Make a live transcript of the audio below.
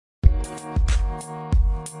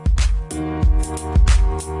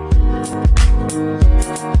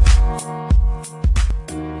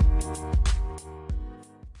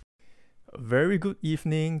very good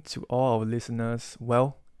evening to all our listeners.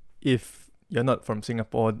 Well, if you're not from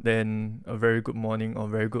Singapore, then a very good morning or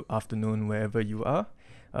very good afternoon wherever you are.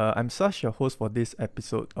 I'm Sash, your host for this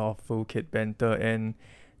episode of Full Kit Banter, and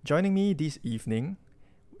joining me this evening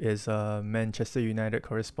is Manchester United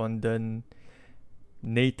correspondent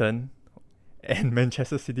Nathan and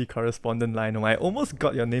Manchester City correspondent Lionel. I almost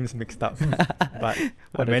got your names mixed up, but I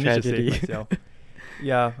What a managed to tragedy. save myself.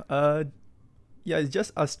 Yeah, it's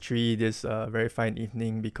just us three this very fine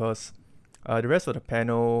evening because the rest of the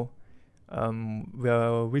panel,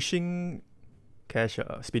 we're wishing Cash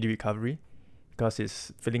a speedy recovery because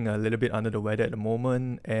he's feeling a little bit under the weather at the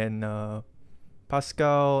moment, and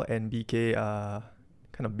Pascal and BK are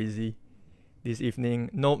kind of busy this evening.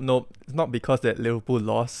 Nope, it's not because that Liverpool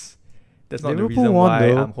lost. That's not the Liverpool reason won, why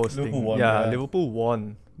though. I'm hosting. Liverpool won, yeah. Liverpool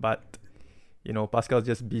won, but Pascal's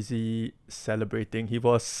just busy celebrating. He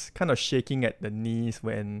was kind of shaking at the knees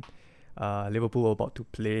when Liverpool were about to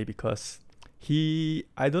play because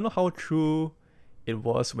I don't know how true it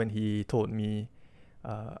was when he told me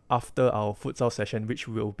after our futsal session, which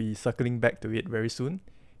we'll be circling back to it very soon.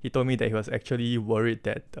 He told me that he was actually worried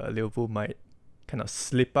that Liverpool might kind of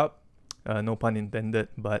slip up, no pun intended,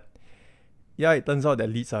 but yeah, it turns out that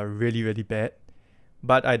Leeds are really, really bad.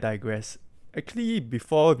 But I digress. Actually,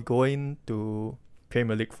 before going to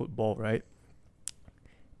Premier League football, right?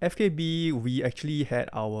 FKB, we actually had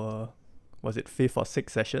our, was it 5th or 6th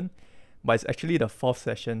session? But it's actually the 4th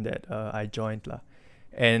session that I joined lah.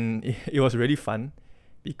 And it was really fun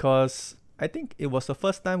because I think it was the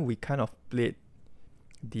first time we kind of played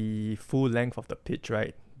the full length of the pitch,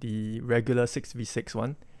 right? The regular 6v6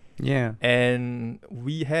 one. Yeah. And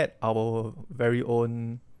we had our very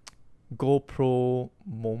own GoPro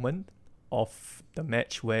moment of the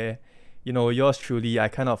match where, yours truly, I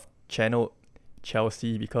kind of channeled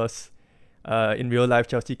Chelsea because in real life,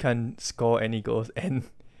 Chelsea can't score any goals. And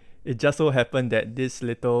it just so happened that this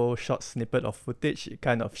little short snippet of footage, it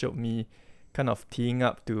kind of showed me kind of teeing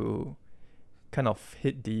up to kind of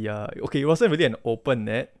hit the, it wasn't really an open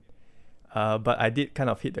net, but I did kind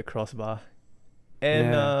of hit the crossbar.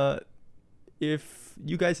 And Yeah. if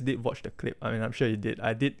you guys did watch the clip, I mean, I'm sure you did.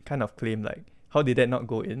 I did kind of claim like, how did that not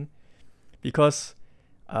go in? Because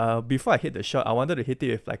before I hit the shot, I wanted to hit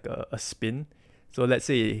it with like a spin. So let's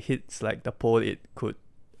say it hits like the pole, it could.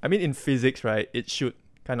 I mean, in physics, right, it should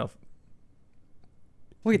kind of.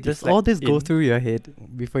 Wait, does deflect all this go in. through your head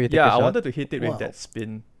before you take a Yeah, shot? I wanted to hit it Wow. with that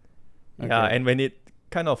spin. Yeah, Okay. and when it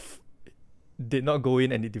kind of did not go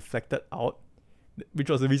in and it deflected out, which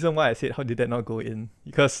was the reason why I said, how did that not go in?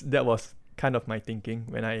 Because that was kind of my thinking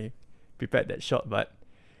when I prepared that shot. But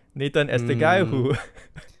Nathan, as the guy who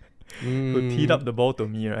teed up the ball to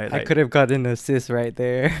me, right? I Like, could have gotten an assist right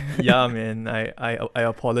there. yeah, man, I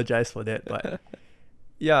apologize for that. But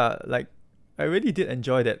yeah, like, I really did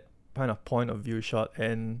enjoy that kind of point of view shot.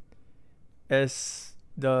 And as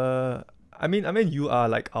I mean, you are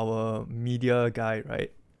like our media guy,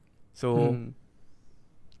 right? So Mm.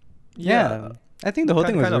 Yeah. I think the whole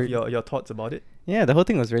thing was kind of your thoughts about it. Yeah, the whole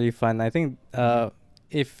thing was really fun. I think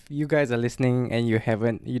if you guys are listening and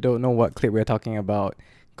you don't know what clip we're talking about,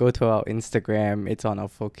 go to our Instagram. It's on our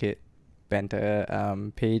Full Kit Banter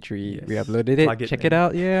page. We Yes. uploaded Plug it. it, Check man. it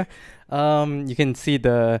out. Yeah. You can see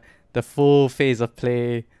the full phase of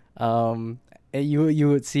play. And you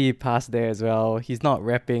would see past there as well. He's not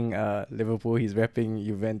repping Liverpool. He's repping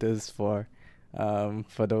Juventus for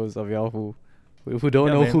those of y'all who don't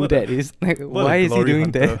Yeah, know man, who what a- that is. Like, What a why is he glory doing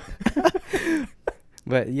hunter. that?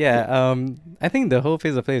 But yeah, I think the whole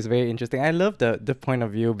phase of play is very interesting. I love the point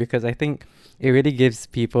of view because I think it really gives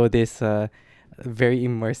people this very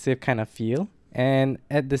immersive kind of feel. And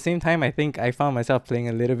at the same time, I think I found myself playing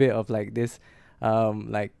a little bit of like this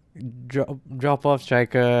like drop off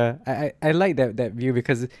striker. I like that view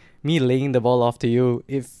because me laying the ball off to you,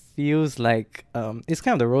 it feels like it's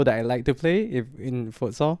kind of the role that I like to play in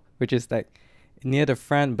futsal, which is like near the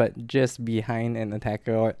front but just behind an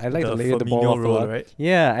attacker. Or I like to lay the ball Firmino off a role, lot. right?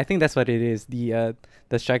 Yeah, I think that's what it is. The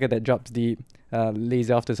striker that drops deep, lays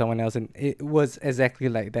it off to someone else, and it was exactly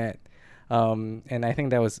like that. And I think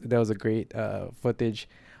that was a great footage.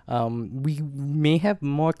 We may have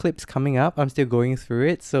more clips coming up. I'm still going through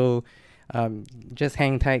it, so just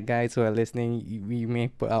hang tight, guys who are listening. We may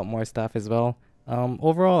put out more stuff as well.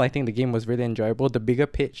 Overall, I think the game was really enjoyable. The bigger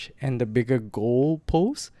pitch and the bigger goal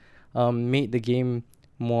post made the game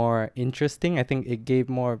more interesting. I think it gave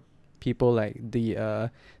more people like the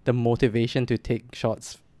motivation to take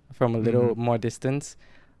shots from a little more distance.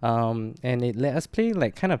 And it let us play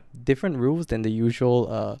like kind of different rules than the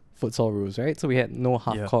usual futsal rules, right? So we had no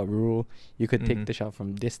half Yeah. court rule. You could take the shot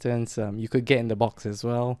from distance. You could get in the box as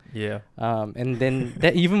well. Yeah. And then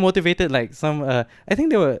that even motivated like some. I think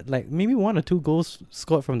there were like maybe 1 or 2 goals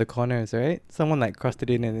scored from the corners, right? Someone like crossed it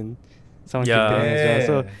in and then someone kicked it in as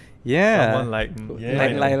well. So yeah, Someone like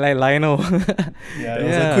like Lionel. Yeah, it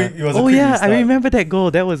was a quick. It was a Oh quick yeah, restart. I remember that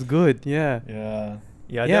goal. That was good. Yeah. Yeah.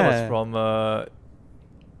 Yeah, Yeah. that was from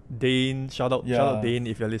Dane. Shout out Yeah. Dane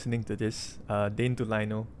if you're listening to this. Dane to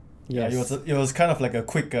Lionel. Yeah, Yes. it was kind of like a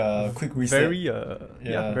quick reset. Very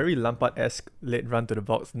Yeah. very Lampard-esque late run to the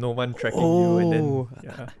box. No one tracking you, and Oh. then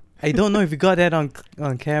yeah. I don't know if we got that on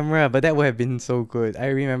camera, but that would have been so good. I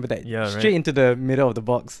remember that Yeah, straight right. into the middle of the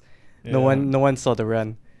box. Yeah. No one saw the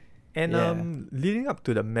run. And Yeah. leading up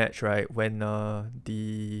to the match, right, when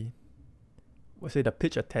the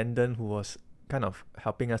pitch attendant who was kind of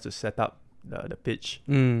helping us to set up the pitch,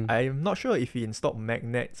 I'm not sure if he installed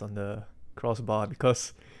magnets on the crossbar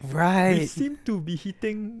because we Right. seem to be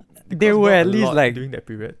hitting the There were crossbar at a least lot like during that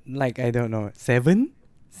period. I don't know, 7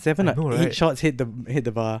 I or know, 8 right? shots hit the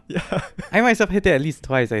bar. Yeah, I myself hit it at least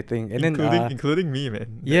twice, I think. And then including me,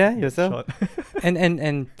 man. yeah, That yourself? shot.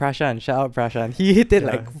 and Prashan, shout out Prashan. He hit it Yeah.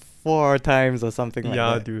 like 4 times or something like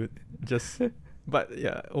Yeah, that. dude. Just but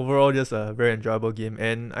yeah, overall just a very enjoyable game,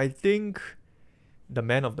 and I think the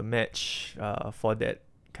man of the match for that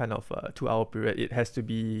kind of 2 hour period, it has to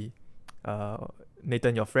be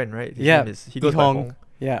Nathan, your friend, right? His Yeah, name he goes by Hong. Hong.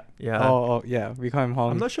 Yeah. Yeah. Oh yeah, we call him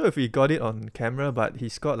Hong. I'm not sure if we got it on camera, but he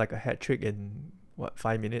scored like a hat trick in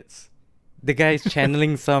 5 minutes. The guy is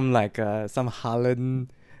channeling some like some Haaland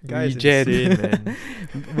Guy is regen insane, man.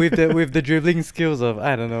 with the dribbling skills of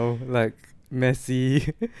I don't know like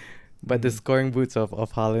Messi, but the Mm. scoring boots of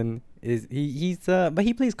Haaland is he's but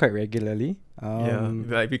he plays quite regularly. Yeah,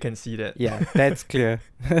 like we can see that. Yeah, that's clear.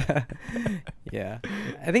 Yeah,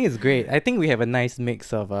 I think it's great. I think we have a nice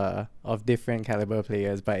mix of different caliber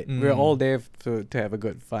players, but we're all there to have a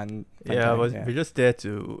good fun Yeah, time, we're just there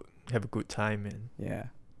to have a good time, man. yeah.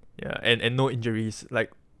 Yeah, and no injuries.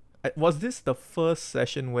 Like, was this the first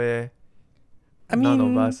session where I none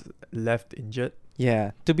mean, of us left injured?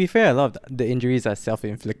 Yeah, to be fair, a lot of the injuries are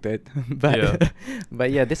self-inflicted, but Yeah.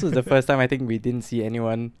 but yeah, this was the first time I think we didn't see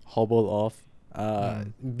anyone hobble off.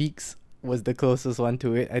 Beeks was the closest one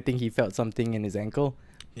to it. I think he felt something in his ankle,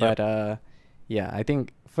 Yep. but yeah, I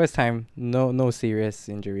think first time no serious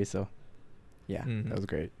injuries. So yeah, Mhm. that was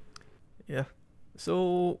great. Yeah.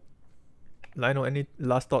 So, Lionel, any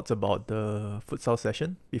last thoughts about the futsal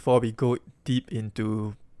session before we go deep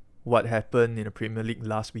into what happened in the Premier League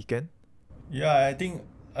last weekend? Yeah,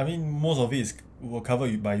 I mean most of it were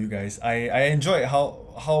covered by you guys. I enjoyed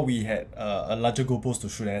how we had a larger goalpost to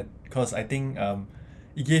shoot at, because I think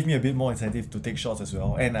it gave me a bit more incentive to take shots as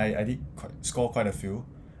well, and I did score quite a few.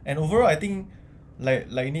 And overall, I think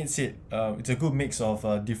like Nate said, it's a good mix of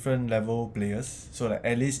different level players, so like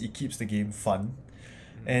at least it keeps the game fun.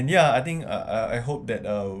 And yeah, I think I hope that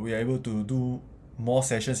we are able to do more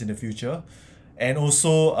sessions in the future, and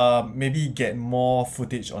also maybe get more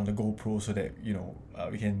footage on the GoPro so that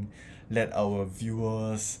we can let our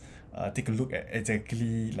viewers take a look at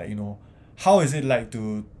exactly like how is it like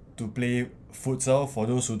to play futsal for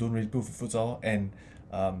those who don't really play futsal, and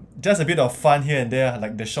just a bit of fun here and there,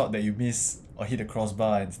 like the shot that you miss or hit the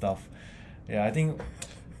crossbar and stuff. Yeah, I think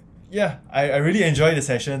I really enjoy the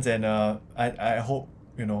sessions, and I hope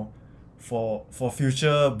for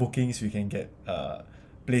future bookings we can get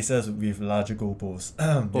places with larger goalposts.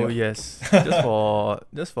 Oh yes,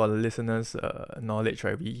 just for the listeners' knowledge,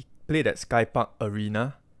 right? We played at Sky Park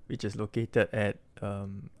Arena, which is located at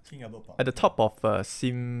King Albert Park. at the top of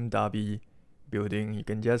Sim Derby building. You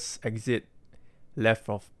can just exit left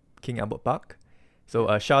of King Albert Park.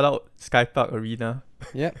 So shout out Sky Park Arena.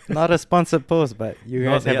 Yeah, not a sponsored post, but you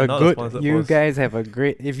guys have not a a good. sponsored You post. guys have a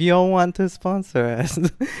great. If you all want to sponsor us,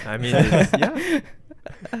 I mean, yeah.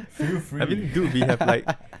 Feel free. I mean, dude, we have like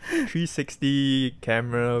 360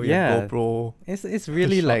 camera, we Yeah. have GoPro. it's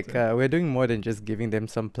really Shots, like eh? we're doing more than just giving them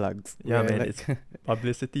some plugs. Yeah, We're man, like- it's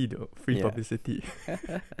publicity though, free Yeah. publicity.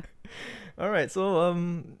 All right, so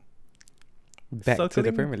back to the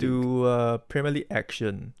circling Premier League. to Premier League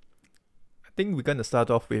action. I think we're gonna start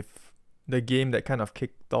off with the game that kind of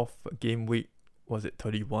kicked off game week. Was it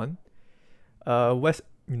 31? West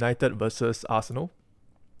United versus Arsenal.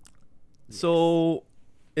 So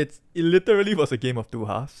it literally was a game of two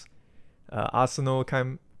halves. Arsenal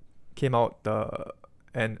came out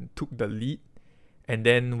and took the lead, and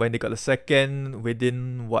then when they got the second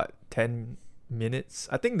within 10 minutes,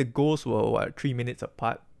 I think the goals were 3 minutes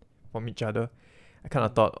apart from each other. I kind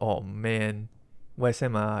of thought, oh man, West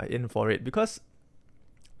Ham are in for it, because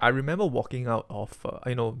I remember walking out of, back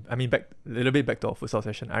a little bit back to our futsal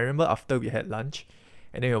session. I remember after we had lunch,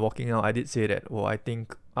 and then we were walking out, I did say that, I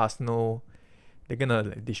think Arsenal, they're gonna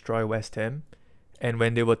like destroy West Ham. And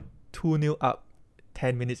when they were 2-0 up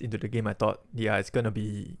 10 minutes into the game, I thought, yeah, it's gonna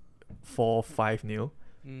be 4-5-0.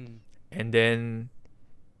 And then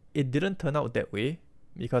it didn't turn out that way,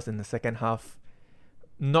 because in the second half,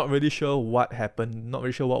 not really sure what happened, not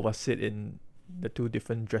really sure what was said in the two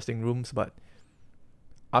different dressing rooms, but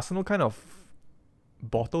Arsenal kind of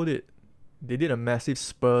bottled it. They did a massive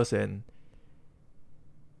Spurs, and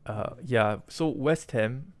so West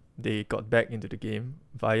Ham, they got back into the game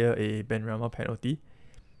via a Benrahma penalty,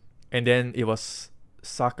 and then it was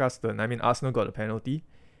Saka's turn. I mean, Arsenal got a penalty,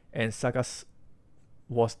 and Saka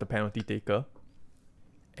was the penalty taker,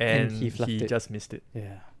 and he fluffed it. Just missed it.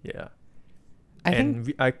 Yeah.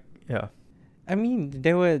 I I mean,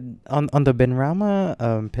 there were on the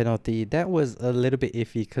Benrahma penalty, that was a little bit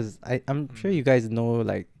iffy, because I'm sure you guys know,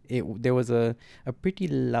 like, there was a pretty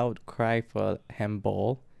loud cry for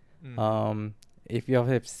handball. If you all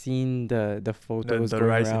have seen the photos the going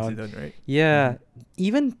Rice around, incident, right? yeah,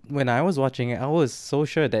 even when I was watching it, I was so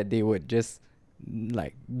sure that they would just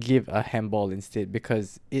like give a handball instead,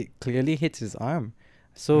 because it clearly hits his arm.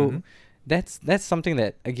 So that's something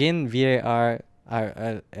that, again, VAR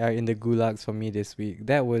are in the gulags for me this week.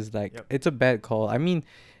 That was like, it's a bad call. I mean,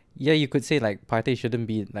 yeah, you could say like Partey shouldn't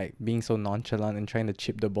be like being so nonchalant and trying to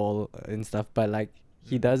chip the ball and stuff, but like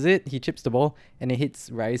he does it, he chips the ball and it hits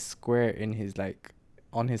Rice square in his like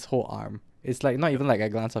on his whole arm. It's like not even like a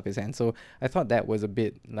glance off his hand. So I thought that was a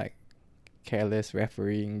bit like careless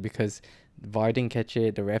refereeing, because VAR didn't catch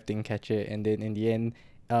it, the ref didn't catch it, and then in the end,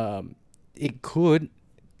 it could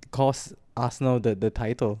cost Arsenal the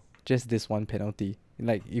title. Just this one penalty.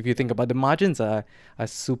 Like, if you think about, the margins are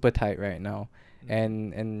super tight right now.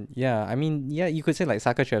 And yeah, I mean, yeah, you could say like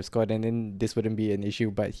Saka should have scored and then this wouldn't be an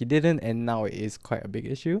issue, but he didn't, and now it is quite a big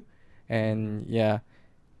issue. And yeah,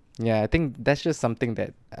 I think that's just something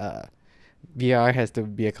that VR has to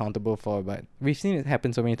be accountable for, but we've seen it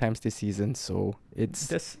happen so many times this season, so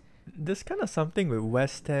it's there's kind of something with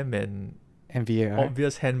West Ham and VAR.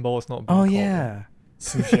 Obvious handballs not being called. Yeah.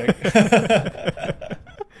 Sushek.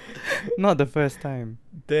 Not the first time.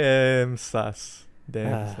 Damn sus.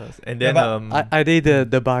 And then are they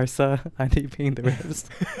the Barca? Are they paying the refs?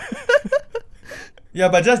 Yeah,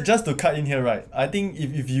 but just to cut in here, right? I think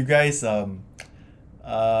if you guys go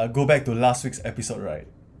back to last week's episode, right?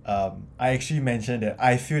 I actually mentioned that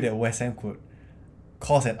I feel that West Ham could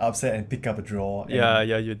cause an upset and pick up a draw. Yeah,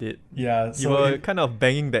 you did. Yeah, you were kind of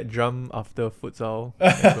banging that drum after futsal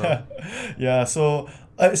as well. Yeah, so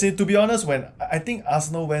to be honest, when I think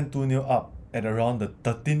Arsenal went 2-0 up at around the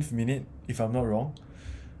 13th minute, if I'm not wrong,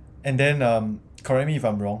 and then correct me if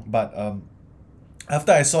I'm wrong, but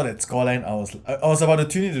after I saw that scoreline, I was about to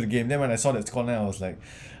tune into the game. Then when I saw that scoreline, I was like,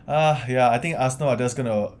 I think Arsenal are just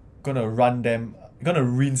gonna run them, gonna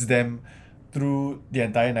rinse them through the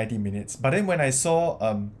entire 90 minutes. But then when I saw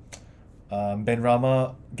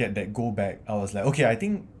Benrahma get that goal back, I was like, okay, I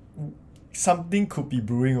think something could be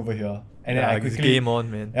brewing over here. And then I quickly game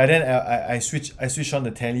on, man. And then I switched on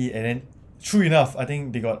the tally, and then true enough, I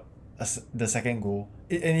think they got the second goal.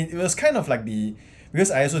 It was kind of like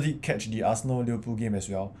because I also did catch the Arsenal-Liverpool game as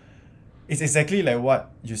well. It's exactly like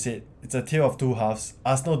what you said. It's a tale of two halves.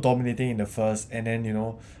 Arsenal dominating in the first, and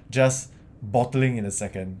then just bottling in the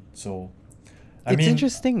second. So it's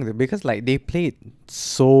interesting because like they played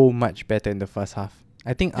so much better in the first half.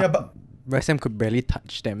 I think but West Ham could barely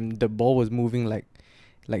touch them. The ball was moving like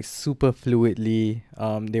super fluidly.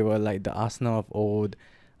 They were like the Arsenal of old.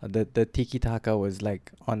 The tiki taka was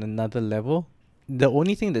like on another level. The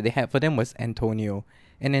only thing that they had for them was Antonio,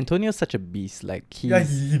 and Antonio's such a beast. Like he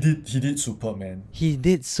did superb, man. He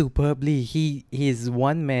did superbly. He is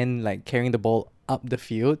one man like carrying the ball up the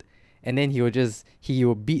field, and then he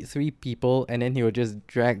will beat three people, and then he will just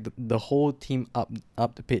drag the whole team up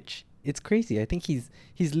the pitch. It's crazy. I think he's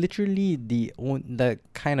literally the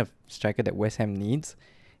kind of striker that West Ham needs,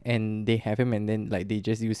 and they have him, and then like they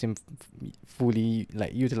just use him fully,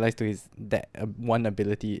 like utilized to his one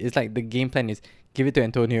ability. It's like the game plan is give it to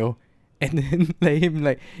Antonio, and then let him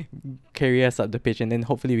like carry us up the pitch, and then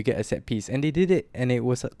hopefully we get a set piece. And they did it, and it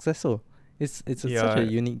was successful. It's such a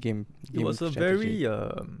unique game. It was strategy. A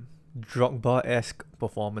very Drogba-esque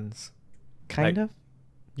performance. Kind of.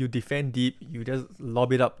 You defend deep, you just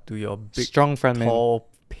lob it up to your big, strong frontman, tall,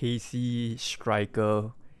 pacey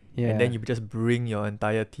striker, and then you just bring your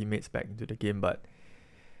entire teammates back into the game. But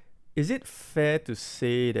is it fair to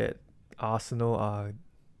say that Arsenal are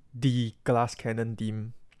the glass cannon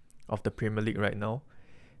team of the Premier League right now,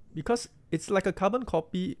 because it's like a carbon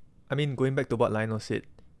copy. I mean, going back to what Lionel said,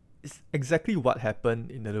 it's exactly what happened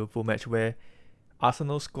in the Liverpool match where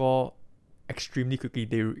Arsenal score extremely quickly.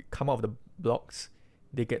 They come out of the blocks,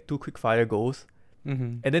 they get 2 quick fire goals,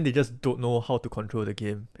 and then they just don't know how to control the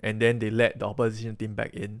game, and then they let the opposition team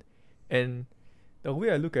back in. And the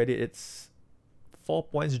way I look at it, it's 4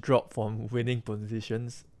 points drop from winning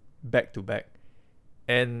positions back to back.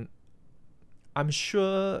 And I'm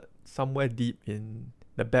sure somewhere deep in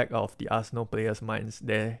the back of the Arsenal players' minds,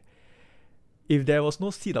 if there was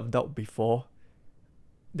no seed of doubt before,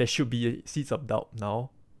 there should be seeds of doubt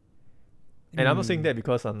now. And I'm not saying that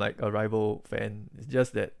because I'm like a rival fan. It's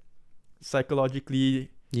just that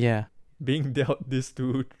psychologically, being dealt these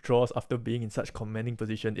 2 draws after being in such commanding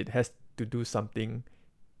position, it has to do something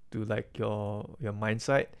to like your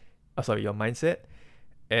mindset. Your mindset.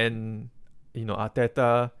 And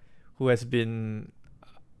Arteta, who has been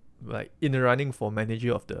like in the running for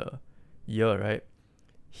manager of the year, right?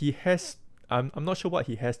 I'm not sure what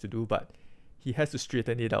he has to do, but he has to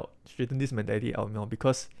straighten this mentality out now,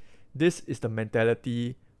 because this is the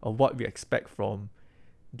mentality of what we expect from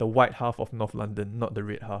the white half of North London, not the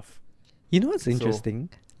red half. You know what's interesting?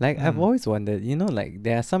 I've always wondered,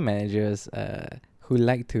 there are some managers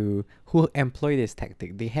who employ this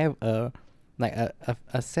tactic. They have a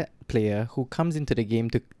set player who comes into the game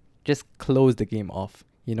to just close the game off.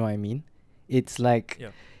 You know what I mean? It's like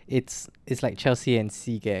it's like Chelsea and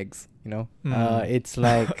sea gags, it's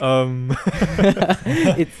like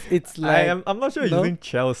it's like I'm not sure using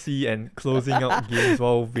Chelsea and closing out games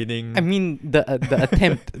while winning. I mean the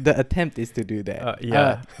attempt is to do that.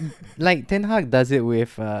 Like Ten Hag does it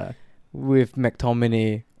with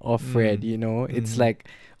McTominay or Fred. It's like,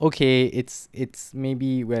 okay, it's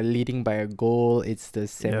maybe we're leading by a goal, it's the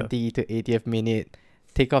 70th to 80th minute,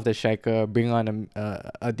 take off the striker, bring on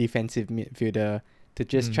a defensive midfielder to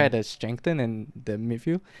just try to strengthen the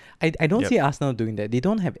midfield. I don't see Arsenal doing that. They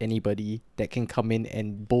don't have anybody that can come in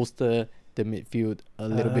and bolster the midfield a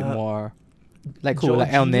little bit more. Like who?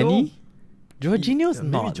 Like El Neni? Jorginho's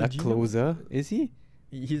not a closer, is he?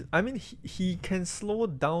 He can slow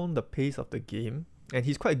down the pace of the game, and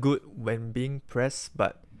he's quite good when being pressed,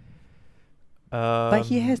 but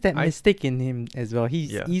he has that mistake in him as well.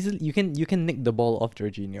 He's easily you can nick the ball off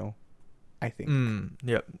Jorginho, I think.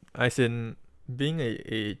 As in being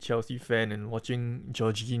a Chelsea fan and watching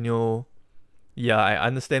Jorginho, I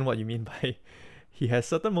understand what you mean by he has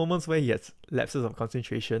certain moments where he has lapses of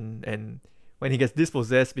concentration, and when he gets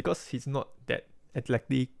dispossessed, because he's not that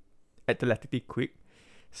athletically quick,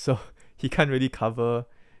 so he can't really cover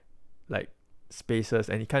like spaces,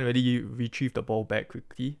 and he can't really retrieve the ball back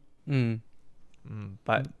quickly.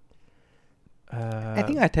 But I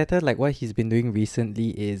think Arteta, like what he's been doing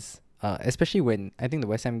recently is especially when I think the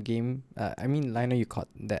West Ham game, Lionel, you caught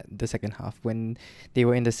that the second half, when they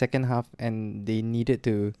were in the second half and they needed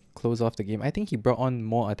to close off the game. I think he brought on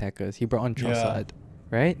more attackers. He brought on Trossard,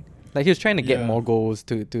 right? Like he was trying to get more goals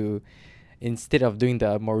to instead of doing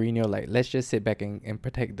the Mourinho, like let's just sit back and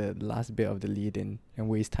protect the last bit of the lead and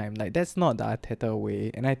waste time. Like that's not the Arteta way.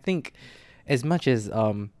 And I think as much as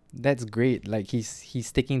that's great, like he's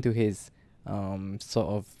sticking to his sort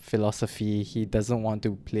of philosophy. He doesn't want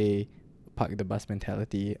to play park the bus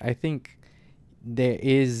mentality. I think there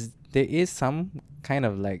is some kind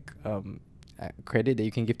of like credit that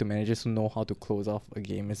you can give to managers who know how to close off a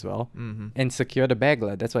game as well and secure the bag.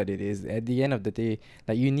 That's what it is. At the end of the day,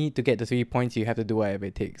 like you need to get the 3 points. You have to do whatever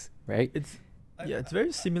it takes, right? It's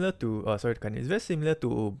very similar to it's very similar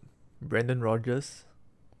to Brendan Rodgers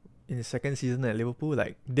in his second season at Liverpool.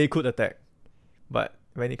 Like they could attack, but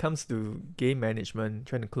when it comes to game management,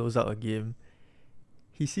 trying to close out a game,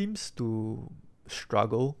 he seems to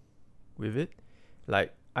struggle with it.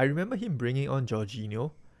 Like I remember him bringing on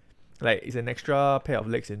Jorginho, like it's an extra pair of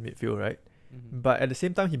legs in midfield, right? But at the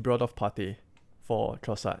same time, he brought off Partey for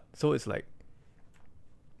Trossard. So it's like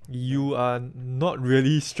you are not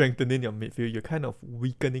really strengthening your midfield. You're kind of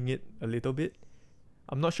weakening it a little bit.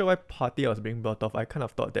 I'm not sure why Partey was being brought off. I kind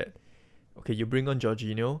of thought that, okay, you bring on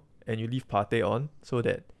Jorginho and you leave Partey on so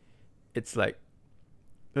that it's like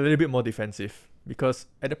a little bit more defensive. Because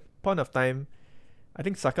at the point of time, I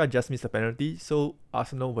think Saka just missed a penalty, so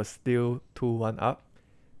Arsenal was still 2-1 up.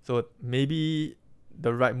 So maybe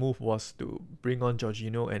the right move was to bring on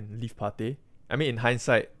Jorginho and leave Partey. I mean, in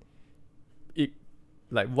hindsight,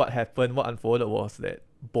 what unfolded was that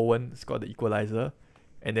Bowen scored the equalizer,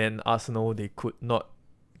 and then Arsenal, they could not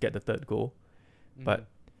get the third goal. But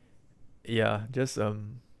yeah, just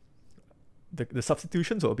the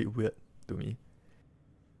substitutions were a bit weird to me.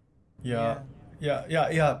 Yeah.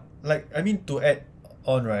 Like, I mean, to add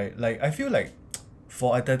on, right, like I feel like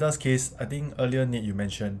for Arteta's case, I think earlier Nate you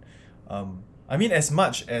mentioned, I mean as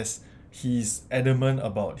much as he's adamant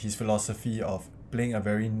about his philosophy of playing a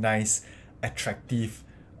very nice, attractive,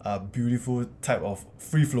 beautiful type of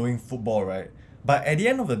free flowing football, right? But at the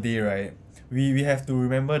end of the day, right, we have to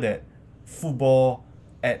remember that football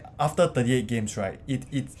at after 38 games, right,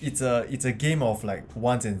 it's a game of like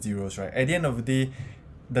ones and zeros, right? At the end of the day,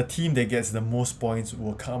 the team that gets the most points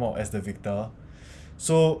will come out as the victor.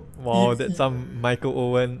 So Wow, that's some Michael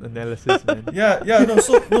Owen analysis, man. yeah, no,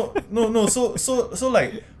 so no, so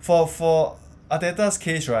like for Arteta's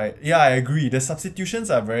case, right? Yeah, I agree. The substitutions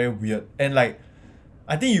are very weird, and like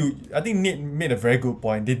I think Nate made a very good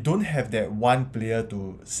point. They don't have that one player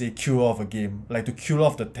to say kill off a game, like to kill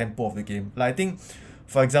off the tempo of the game. Like I think,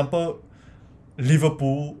 for example,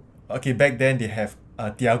 Liverpool. Okay, back then they have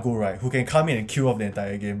Thiago, right, who can come in and kill off the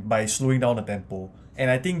entire game by slowing down the tempo. And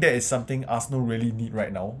I think that is something Arsenal really need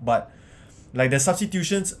right now. But like the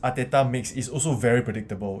substitutions Arteta makes is also very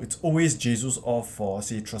predictable. It's always Jesus off for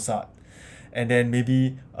say Trossard, and then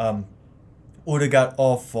maybe Odegaard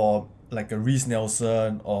off for like a Reece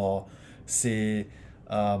Nelson, or say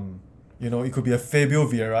it could be a Fabio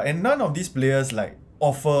Vieira, and none of these players like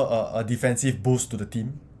offer a defensive boost to the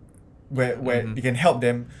team where it can help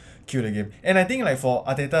them kill the game. And I think like for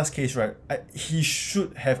Arteta's case, right, he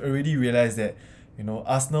should have already realized that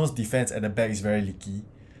Arsenal's defense at the back is very leaky,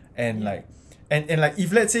 and like and like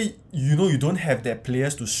if let's say you don't have that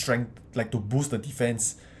players to to boost the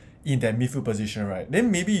defense in that midfield position, right,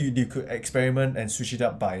 then maybe they could experiment and switch it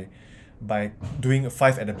up by doing a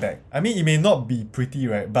 5 at the back. I mean, it may not be pretty,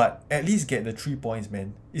 right, but at least get the 3 points,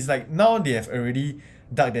 man. It's like now they have already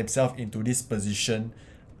dug themselves into this position,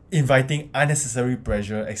 inviting unnecessary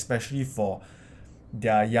pressure, especially for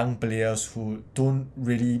their young players who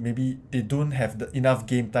maybe they don't have enough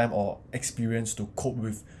game time or experience to cope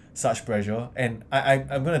with such pressure. And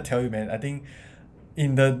I'm gonna tell you, man, I think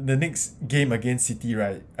in the next game against City,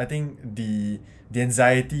 right, I think the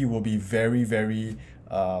anxiety will be very, very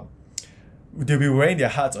they'll be wearing their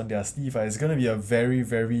hearts on their sleeve. It's gonna be a very,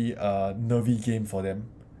 very nervy game for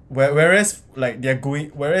them. Whereas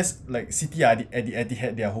City are at the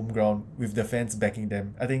Etihad, their home ground, with the fans backing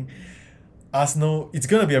them. I think Arsenal, it's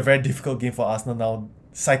gonna be a very difficult game for Arsenal now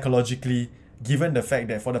psychologically, given the fact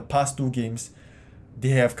that for the past 2 games they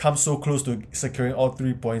have come so close to securing all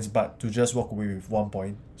 3 points, but to just walk away with 1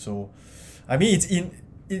 point. So I mean,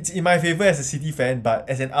 it's in my favor as a City fan, but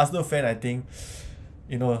as an Arsenal fan, I think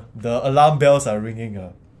the alarm bells are ringing.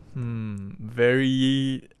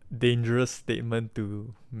 Very dangerous statement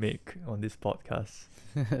to make on this podcast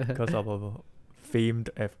because of a famed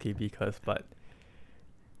FKB curse, but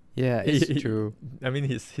Yeah, it's true. I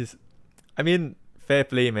mean, I mean, fair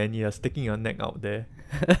play, man. You're sticking your neck out there,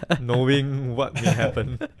 knowing what may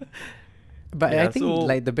happen. But Yeah, I think so-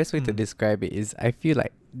 like the best way to describe it is I feel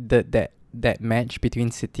like that match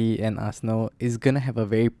between City and Arsenal is gonna have a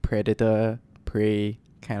very predator prey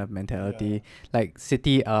kind of mentality. Like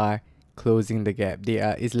City are closing the gap.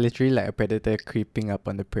 It's literally like a predator creeping up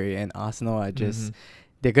on the prey, and Arsenal are just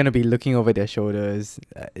they're gonna be looking over their shoulders.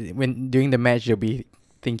 When during the match, they'll be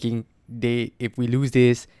thinking if we lose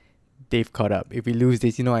this, they've caught up. If we lose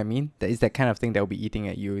this, you know what I mean? That is that kind of thing that will be eating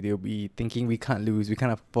at you. They'll be thinking we can't lose, we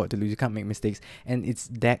can't afford to lose, we can't make mistakes. And it's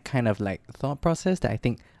that kind of like thought process that I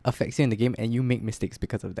think affects you in the game, and you make mistakes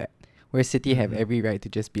because of that. Whereas City have every right to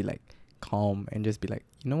just be like calm and just be like,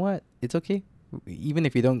 you know what? It's okay. Even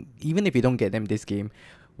if you don't get them this game,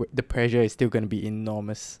 the pressure is still going to be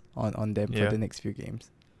enormous on them for the next few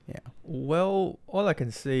games. Yeah. Well, all I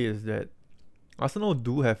can say is that Arsenal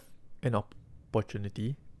do have an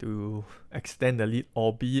opportunity to extend the lead,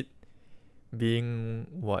 albeit being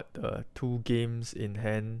 2 games in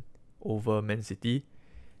hand over Man City.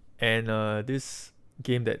 And this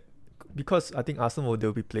game that, because I think Arsenal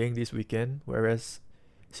they'll be playing this weekend, whereas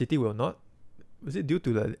City will not. Was it due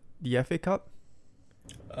to the FA Cup?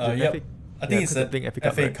 Yep. I think it's they're the playing FA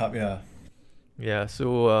Cup, FA right? Cup, yeah. Yeah,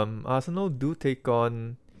 so Arsenal do take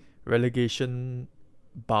on relegation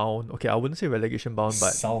bound. Okay, I wouldn't say relegation bound,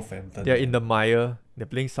 but Southampton. they're in the mire. They're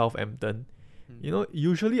playing Southampton.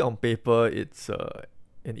 Usually on paper it's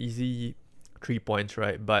an easy 3 points,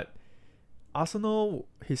 right? But Arsenal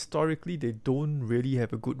historically they don't really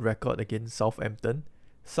have a good record against Southampton.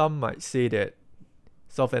 Some might say that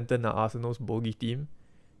Southampton are Arsenal's bogey team.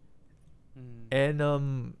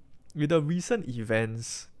 And with the recent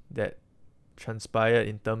events that transpired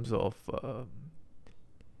in terms of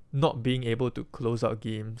not being able to close out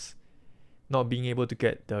games, not being able to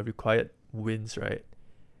get the required wins, right?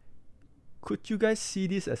 Could you guys see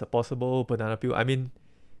this as a possible banana peel? I mean,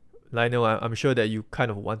 Lionel, I'm sure that you kind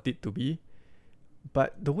of want it to be.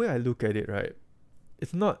 But the way I look at it, right,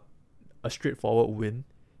 it's not a straightforward win,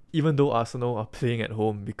 even though Arsenal are playing at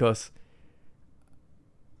home, because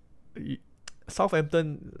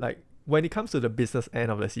Southampton, like, when it comes to the business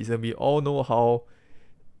end of the season, we all know how,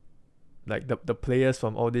 like, the players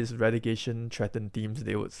from all these relegation threatened teams,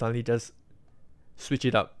 they would suddenly just switch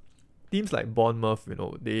it up. Teams like Bournemouth,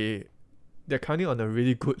 they're counting on a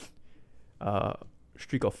really good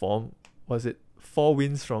streak of form. Was it 4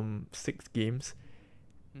 wins from 6 games?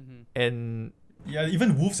 Mm-hmm. And Yeah,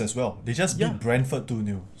 even Wolves as well. They just Yeah. beat Brentford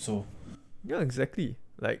 2-0. So yeah, exactly.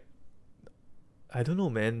 Like, I don't know,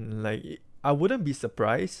 man. Like, I wouldn't be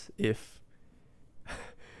surprised if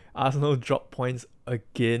Arsenal drop points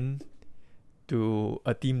again to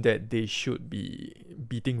a team that they should be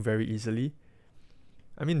beating very easily.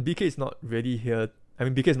 I mean, BK is not really here. I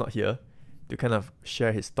mean, BK is not here to kind of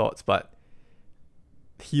share his thoughts, but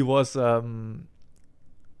he was, I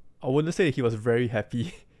wouldn't say he was very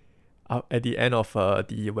happy at the end of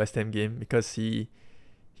the West Ham game, because he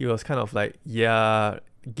was kind of like, yeah,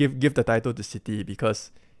 give the title to City,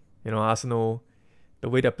 because Arsenal, the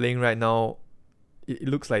way they're playing right now, it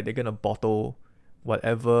looks like they're gonna bottle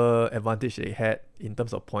whatever advantage they had in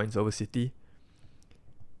terms of points over City.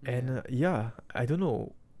 And yeah, I don't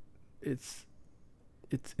know. It's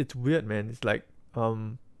weird, man. It's like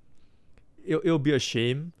it'll be a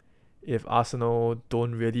shame if Arsenal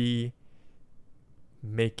don't really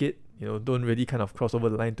make it, don't really kind of cross over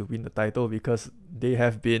the line to win the title, because they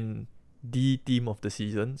have been the team of the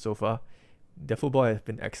season so far. Their football has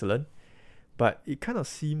been excellent, but it kind of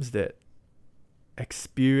seems that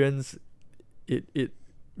experience, it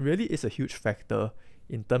really is a huge factor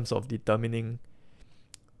in terms of determining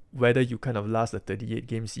whether you kind of last a 38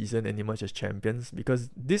 game season and emerge as champions, because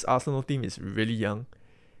this Arsenal team is really young.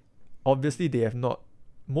 Obviously,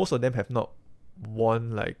 most of them have not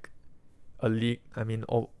won like a league. I mean,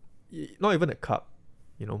 or not even a cup.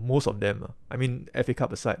 Most of them. I mean, FA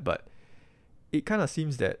Cup aside, but it kind of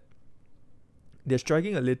seems that they're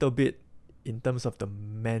struggling a little bit in terms of the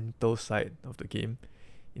mental side of the game.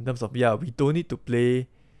 In terms of, we don't need to play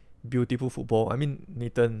beautiful football. I mean,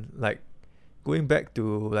 Nathan, like, going back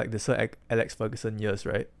to like the Sir Alex Ferguson years,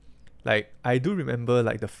 right? Like, I do remember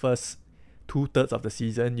like the first 2/3 of the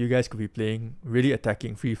season, you guys could be playing really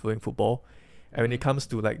attacking, free-flowing football. And when it comes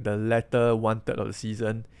to like the latter 1/3 of the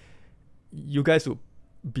season, you guys would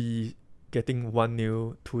be getting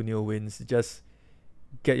 1-0, 2-0 wins. Just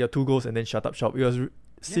get your 2 goals and then shut up shop. It was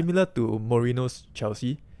similar to Mourinho's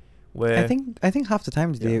Chelsea, where I think half the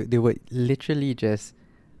times they would literally just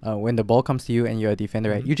when the ball comes to you and you're a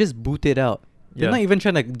defender, right? You just boot it out. They're not even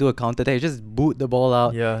trying to do a counter attack. You just boot the ball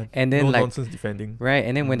out. Yeah. And then no like nonsense defending. right,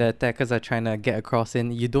 and then when the attackers are trying to get across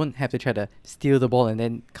in, you don't have to try to steal the ball and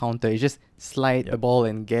then counter. You just slide the ball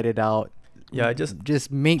and get it out. Yeah,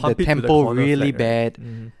 just make the pump it to the tempo corner really flag, right?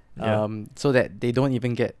 bad. Yeah. So that they don't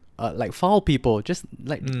even get like foul people. Just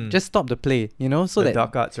just stop the play, so the that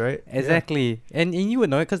dark arts, right? exactly. And you would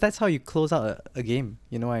know it, because that's how you close out a game.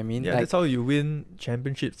 You know what I mean? Yeah, that's how you win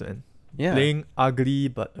championships, man. Yeah. Playing ugly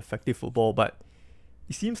but effective football. But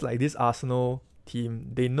it seems like this Arsenal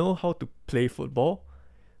team, they know how to play football,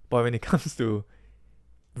 but when it comes to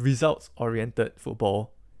results-oriented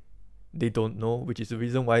football, they don't know, which is the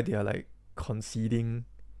reason why they are like conceding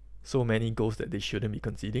so many goals that they shouldn't be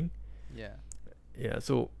conceding. Yeah,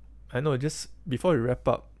 so I know, just before we wrap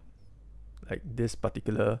up like this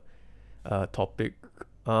particular topic,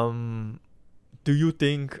 do you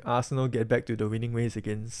think Arsenal get back to the winning ways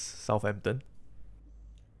against Southampton?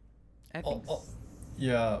 I think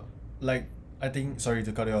yeah, like, I think, sorry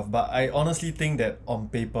to cut you off, but I honestly think that on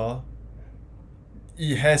paper,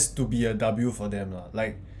 it has to be a W for them.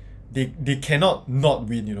 Like, they cannot not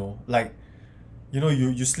win, Like,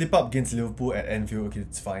 you slip up against Liverpool at Anfield, okay,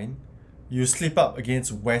 it's fine. You slip up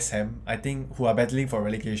against West Ham, I think, who are battling for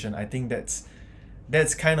relegation. I think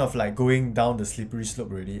that's kind of like going down the slippery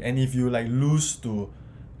slope already. And if you like lose to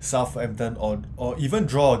Southampton or even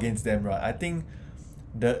draw against them, right, I think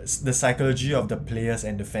the psychology of the players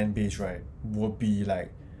and the fan base, right, would be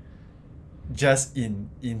like just in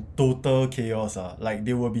total chaos. Like,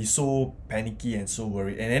 they will be so panicky and so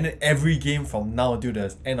worried, and then every game from now until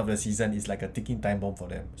the end of the season is like a ticking time bomb for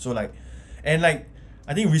them. So like, and like,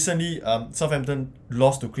 I think recently Southampton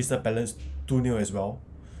lost to Crystal Palace 2-0 as well.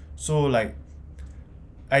 So like,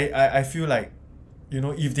 I feel like,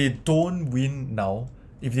 if they don't win now,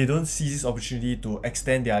 if they don't seize this opportunity to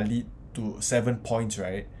extend their lead to 7 points,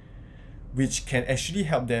 right, which can actually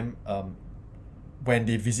help them when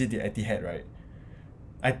they visit the Etihad, right,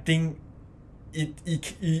 I think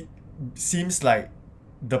it seems like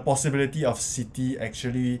the possibility of City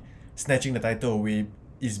actually snatching the title away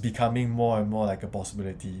is becoming more and more like a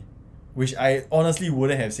possibility, which I honestly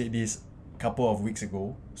wouldn't have said this a couple of weeks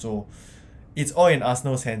ago. So it's all in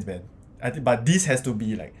Arsenal's hands, man. But this has to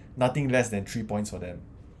be like nothing less than 3 points for them.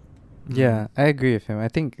 Yeah, I agree with him. I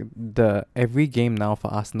think the every game now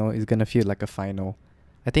for Arsenal is gonna feel like a final.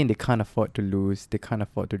 I think they can't afford to lose. They can't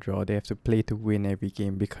afford to draw. They have to play to win every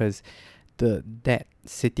game because that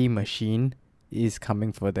City machine is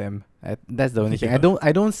coming for them. That's the only thing.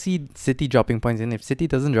 I don't see City dropping points, and if City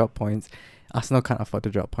doesn't drop points, Arsenal can't afford to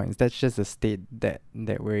drop points. That's just the state that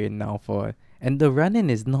we're in now for. And the run-in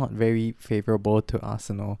is not very favorable to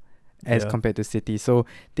Arsenal as compared to City. So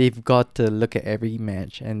they've got to look at every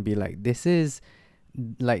match and be like, this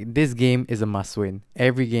game is a must-win.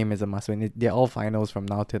 Every game is a must-win. They're all finals from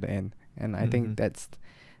now to the end. And I think that's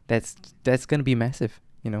going to be massive,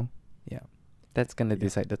 you know? Yeah. That's going to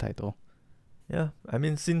decide the title. Yeah, I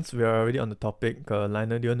mean, since we're already on the topic,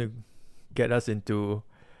 Lionel, do you want to get us into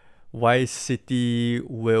why City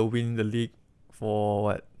will win the league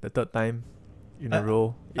for the third time in a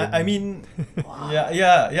row? I mean,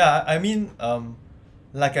 yeah. I mean,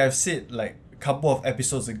 like I've said like a couple of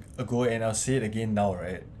episodes ago, and I'll say it again now,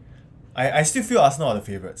 right? I still feel Arsenal are the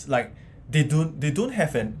favourites. Like they don't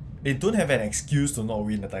have an excuse to not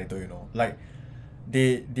win the title. You know, like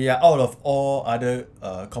they are out of all other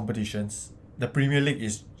competitions. The Premier League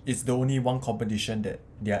is the only one competition that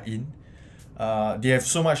they are in. They have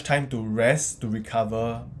so much time to rest, to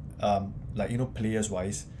recover, players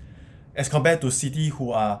wise, as compared to City,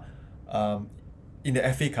 who are in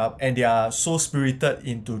the FA Cup, and they are so spirited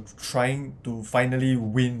into trying to finally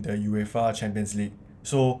win the UEFA Champions League.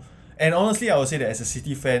 So, and honestly, I would say that as a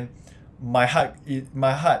City fan, my heart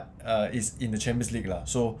is in the Champions League lah.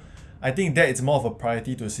 So I think that it's more of a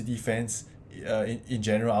priority to City fans. In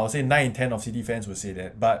general, I would say 9 in 10 of City fans would say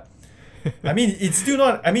that, but I mean it's still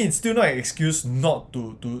not an excuse not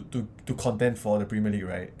to contend for the Premier League,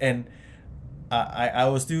 right? And I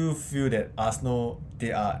will still feel that Arsenal,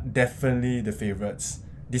 they are definitely the favourites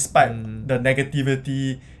despite the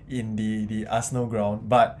negativity in the Arsenal ground.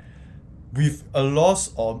 But with a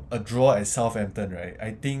loss or a draw at Southampton, right,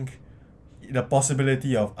 I think the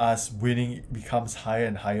possibility of us winning becomes higher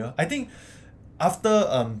and higher. I think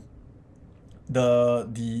after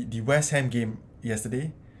the West Ham game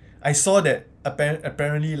yesterday, I saw that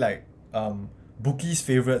apparently like bookies'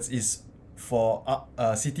 favourites is for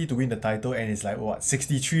City to win the title, and it's like what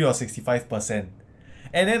 63 or 65%.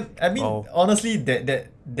 And then I mean honestly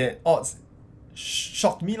that odds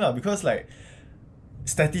shocked me lah, because like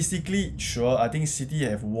statistically sure I think City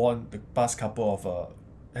have won the past couple of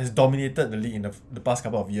has dominated the league in the past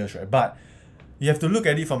couple of years, right? But you have to look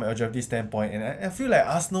at it from an objective standpoint, and I feel like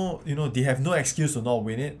Arsenal, you know, they have no excuse to not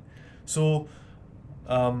win it. So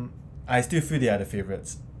I still feel they are the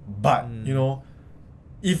favourites. But you know,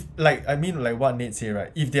 if like what Nate said,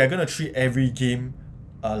 right, if they are gonna treat every game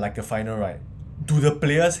like a final, right, do the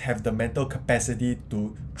players have the mental capacity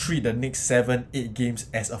to treat the next 7-8 games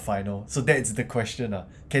as a final? So that's the question.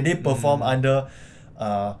 Can they perform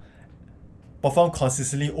perform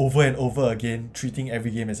consistently over and over again, treating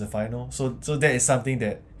every game as a final? So that is something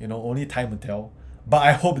that, you know, only time will tell. But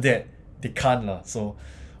I hope that they can't lah. So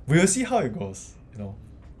we'll see how it goes, you know.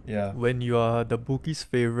 Yeah. When you are the bookies'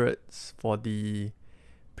 favourites for the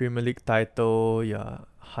Premier League title, you're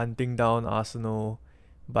hunting down Arsenal,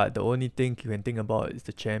 but the only thing you can think about is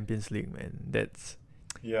the Champions League, man. That's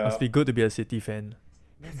must be good to be a City fan.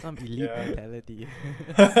 That's some elite mentality.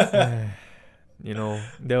 You know,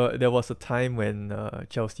 there was a time when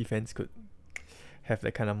Chelsea fans could have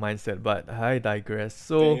that kind of mindset, but I digress.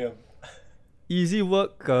 So, easy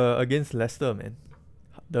work against Leicester, man.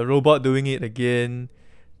 The robot doing it again.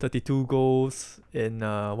 32 goals in,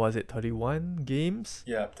 31 games?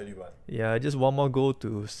 Yeah, 31. Yeah, just one more goal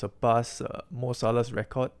to surpass Mo Salah's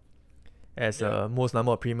record as most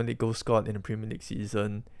number of Premier League goals scored in a Premier League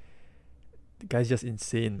season. The guy's just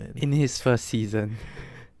insane, man. In his first season.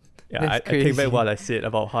 Yeah, I take back what I said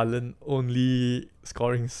about Haaland only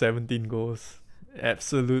scoring 17 goals.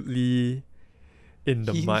 Absolutely in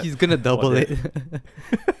the mud. He's gonna double it.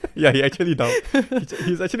 Yeah, he's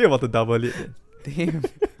actually about to double it. Damn.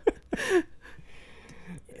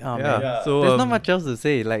 Oh, Yeah. man. So There's not much else to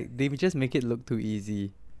say. Like, they just make it look too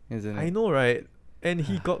easy, isn't it? I know, right? And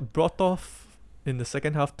he got brought off in the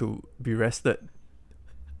second half to be rested.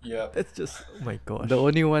 Yeah. That's just, oh my gosh. The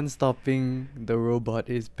only one stopping the robot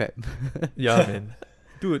is Pep. Yeah, man.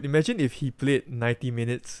 Dude, imagine if he played 90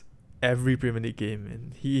 minutes every Premier League game,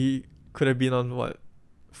 and he could have been on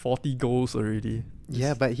 40 goals already.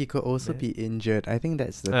 Yeah, but he could also be injured. I think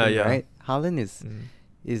that's the thing, yeah. right? Haaland is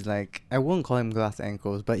is like, I won't call him glass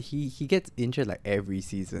ankles, but he gets injured like every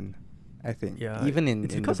season, I think. Yeah, Even in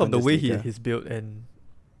it's in because the of the way Bundesliga. he's built and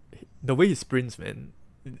the way he sprints, man.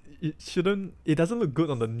 It shouldn't. It doesn't look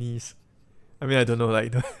good on the knees. I mean, I don't know.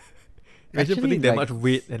 Like, imagine Actually, putting that like, much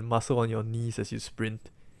weight and muscle on your knees as you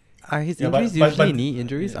sprint. are his Yeah, injuries but usually knee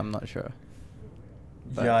injuries? yeah. I'm not sure.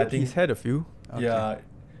 But Yeah, I think he's had a few. Okay. yeah.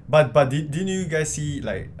 But didn't you guys see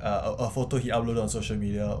like a photo he uploaded on social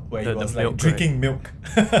media where he The was milk, like drinking milk,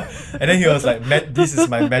 and then he was like, "This is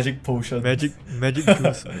my magic potion." Magic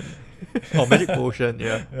juice, man. Oh, magic potion.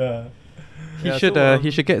 Yeah. Yeah.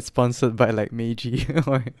 He should get sponsored by like Meiji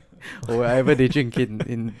or whatever they drink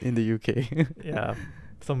in the UK. Yeah,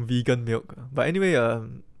 some vegan milk. But anyway,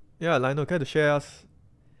 yeah, Lionel, kind of share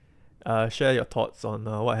your thoughts on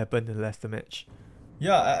what happened in the Leicester match.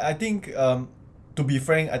 Yeah, I think to be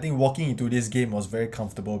frank, I think walking into this game was very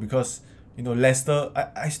comfortable because Leicester.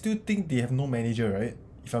 I still think they have no manager, right?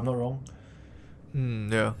 If I'm not wrong.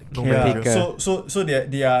 Yeah, no Yeah. manager. Caretaker. So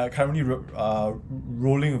they are currently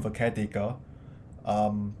rolling with a caretaker.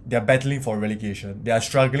 They are battling for relegation. They are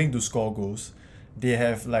struggling to score goals. They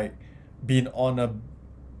have like been on a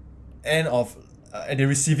end of at the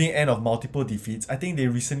receiving end of multiple defeats. I think they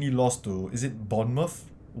recently lost to, is it Bournemouth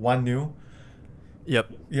 1-0?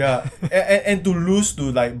 Yep. Yeah, and to lose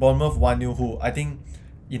to like Bournemouth 1-0, who I think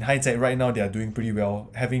in hindsight right now they are doing pretty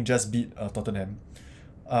well, having just beat Tottenham.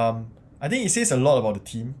 I think it says a lot about the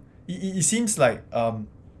team. It seems like the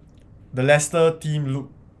Leicester team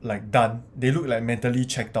look like done. They look like mentally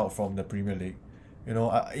checked out from the Premier League.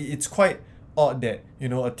 It's quite odd that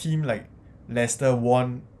a team like Leicester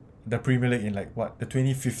won the Premier League in like what, the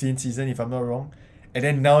 2015 season, if I'm not wrong, and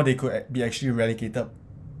then now they could be actually relegated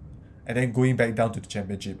and then going back down to the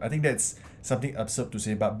Championship. I think that's something absurd to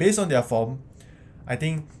say, but based on their form, I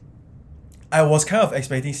think I was kind of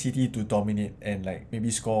expecting City to dominate and like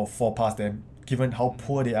maybe score 4 past them, given how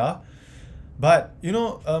poor they are. But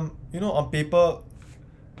on paper,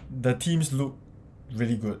 the teams look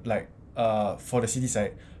really good, like for the City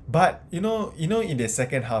side. But in the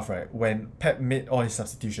second half, right, when Pep made all his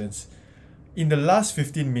substitutions, in the last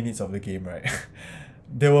 15 minutes of the game, right,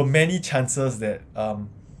 there were many chances that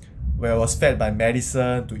where it was fed by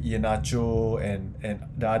Maddison to Iheanacho and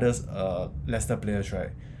the others Leicester players, right,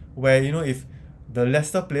 where if the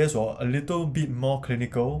Leicester players were a little bit more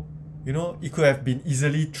clinical, it could have been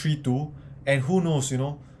easily 3-2, and who knows,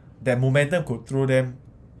 that momentum could throw them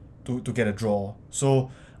to get a draw.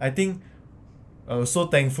 So I think I was so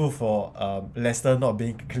thankful for Leicester not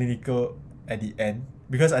being clinical at the end,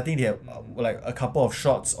 because I think they have like a couple of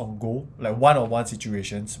shots on goal, like one-on-one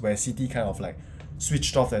situations where City kind of like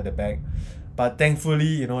switched off at the back. But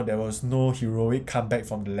thankfully, there was no heroic comeback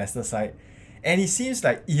from the Leicester side. And it seems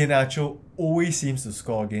like Iheanacho always seems to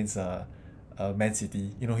score against Man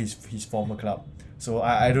City, his former club. So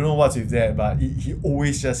I don't know what's with that, but he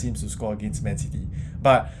always just seems to score against Man City.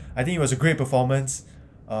 But I think it was a great performance.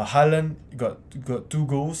 Haaland got 2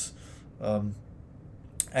 goals.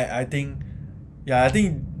 I think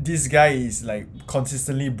this guy is like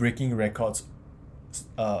consistently breaking records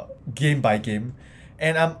game by game,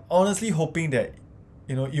 and I'm honestly hoping that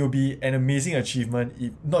it'll be an amazing achievement,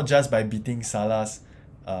 if not just by beating Salah's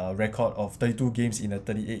record of 32 games in a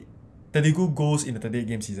 32 goals in a 38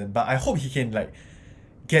 game season, but I hope he can like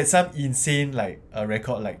get some insane like a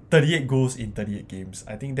record like 38 goals in 38 games.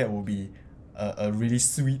 I think that will be a really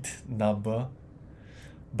sweet number.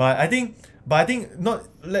 But I think not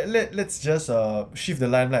let's just shift the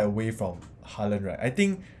limelight away from Haaland, right? I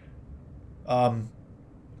think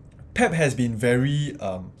Pep has been very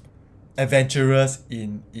adventurous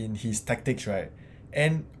in his tactics, right?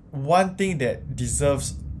 And one thing that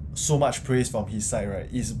deserves so much praise from his side, right,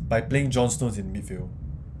 is by playing John Stones in midfield.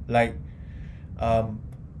 Like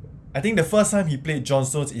I think the first time he played John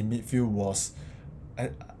Stones in midfield was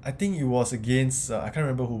I think it was against I can't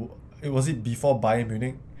remember who it was. It before Bayern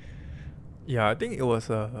Munich? Yeah, I think it was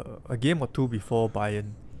a game or two before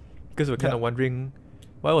Bayern, because we're kind of wondering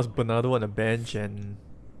why was Bernardo on the bench and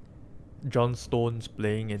John Stones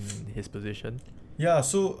playing in his position. Yeah,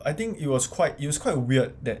 so I think it was quite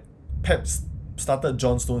weird that Pep started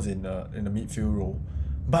John Stones in the midfield role,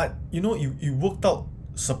 but it worked out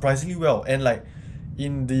surprisingly well. And like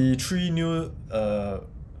in the 3-0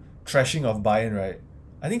 thrashing of Bayern, right,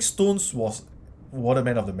 I think Stones was the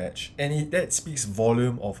man of the match, and that speaks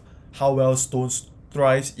volume of how well Stones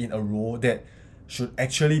thrives in a role that should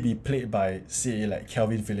actually be played by, say, like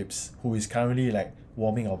Calvin Phillips, who is currently like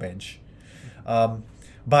warming our bench.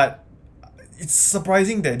 But it's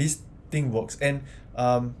surprising that this thing works. And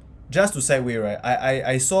just to segue, right,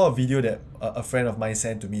 I saw a video that a friend of mine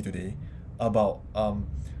sent to me today. about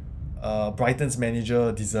Brighton's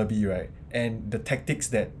manager De Zerbi, right, and the tactics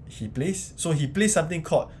that he plays. So he plays something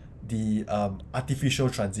called the artificial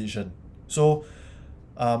transition. So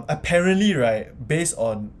apparently, right, based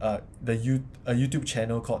on a YouTube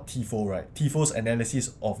channel called Tifo, right, Tifo's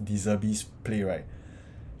analysis of De Zerbi's play, right,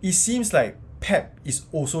 it seems like Pep is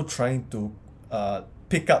also trying to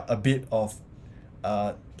pick up a bit of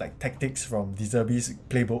like tactics from De Zerbi's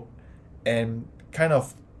playbook and kind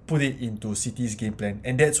of put it into City's game plan,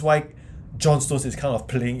 and that's why John Stones is kind of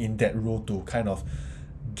playing in that role to kind of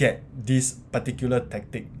get this particular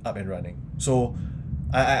tactic up and running. So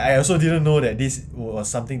I also didn't know that this was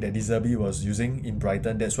something that De Zerbi was using in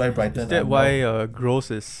Brighton. That's why Brighton. Is that why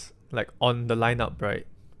Gross is like on the lineup, right?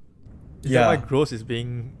 Is Yeah. that why Gross is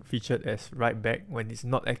being featured as right back when he's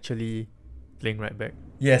not actually playing right back?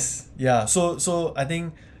 Yes, yeah. So I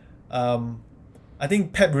think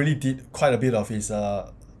Pep really did quite a bit of his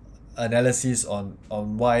analysis on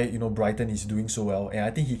why, you know, Brighton is doing so well, and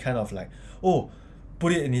I think he kind of like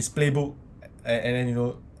put it in his playbook, and then, you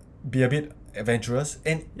know, be a bit adventurous,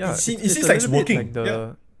 and Yeah, it seems it's a like it's little bit working. like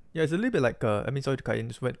the it's a little bit like I mean, sorry to cut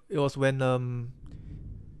in. It was when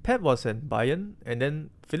Pep was in Bayern, and then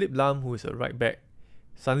Philip Lahm, who is a right back,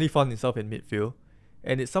 suddenly found himself in midfield,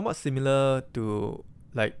 and it's somewhat similar to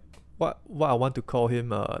like what I want to call him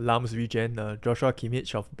Lahm's regen, Joshua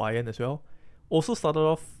Kimmich of Bayern as well. Also started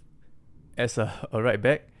off as a right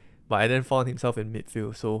back, but then found himself in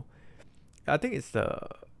midfield. So I think it's the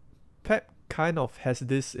Pep kind of has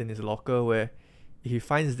this in his locker where he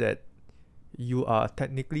finds that you are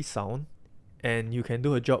technically sound and you can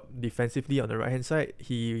do a job defensively on the right hand side,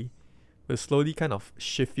 he will slowly kind of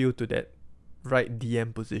shift you to that right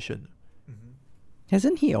DM position. Mhm.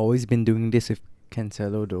 Hasn't he always been doing this with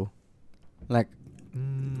Cancelo though? Like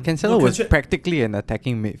Cancelo No, was Cancelo- practically an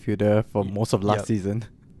attacking midfielder for most of last Yep. season.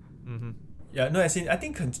 Mm-hmm. Yeah, no, as in, I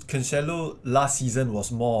think Cancelo last season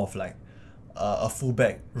was more of like a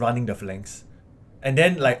fullback running the flanks, and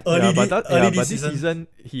then like early But this this season. season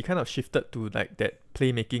he kind of shifted to like that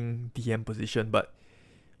playmaking DM position. But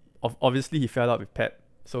obviously he fell out with Pep,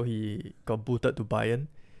 so he got booted to Bayern,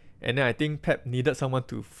 and then I think Pep needed someone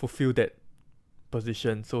to fulfill that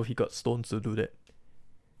position, so he got Stones to do that.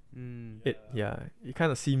 It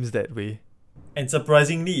kind of seems that way. And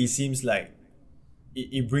surprisingly, it seems like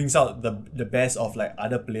it brings out the best of like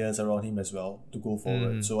other players around him as well to go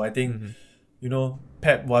forward. Mhm. So I think, Mhm. you know,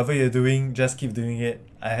 Pep, whatever you're doing, just keep doing it.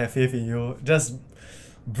 I have faith in you. Just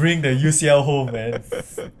bring the UCL home, man.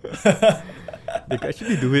 They could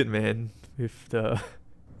actually do it, man, with the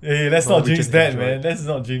Hey, let's not Norwegian jinx that, Android. man. Let's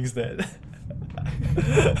not jinx that.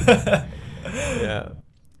 yeah.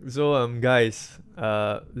 So guys,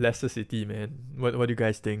 Leicester City, man. What do you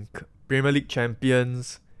guys think? Premier League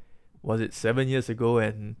champions, was it 7 years ago,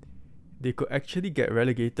 and they could actually get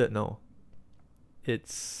relegated now.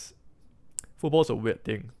 Football's a weird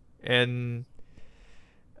thing. And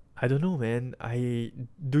I don't know, man.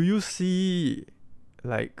 Do you see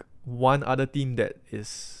like one other team that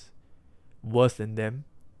is worse than them?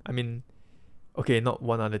 I mean, okay, not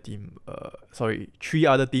one other team. Sorry, three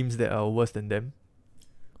other teams that are worse than them.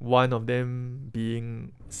 One of them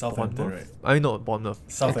being Southampton, Bournemouth. right? I mean, not Bournemouth.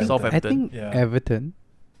 Southampton. I think Yeah. Everton.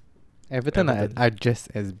 Everton Everton. are just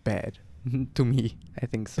as bad to me. I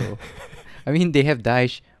think so. I mean, they have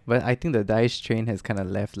Daesh, but I think the Daesh train has kind of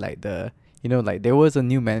left like like there was a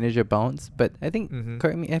new manager bounce, but I think, Mhm.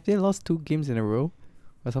 correct me, have they lost 2 games in a row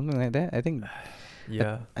or something like that? I think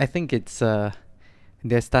Yeah. I think it's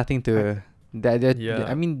they're starting to Yeah.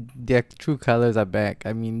 I mean, their true colors are back.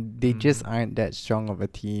 I mean, they just Mhm. aren't that strong of a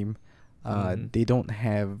team. Mhm. They don't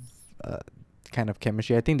have kind of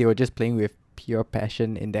chemistry. I think they were just playing with pure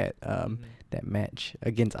passion in that that match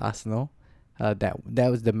against Arsenal. That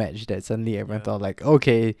was the match that suddenly everyone Yeah. thought like,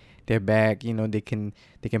 okay, they're back. You know, they can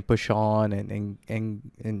push on and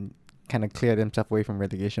kind of clear themselves away from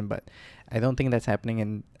relegation. But I don't think that's happening,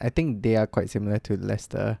 and I think they are quite similar to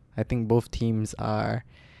Leicester. I think both teams are.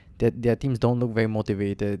 Their teams don't look very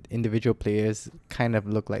motivated. Individual players kind of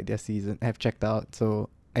look like their season have checked out. So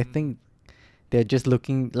I think they're just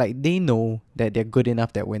looking like they know that they're good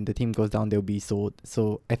enough that when the team goes down, they'll be sold.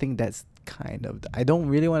 So I think that's kind of. I don't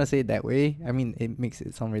really want to say it that way. I mean, it makes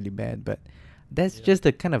it sound really bad, but that's Yeah. just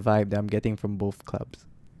the kind of vibe that I'm getting from both clubs.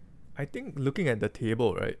 I think looking at the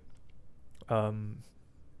table, right?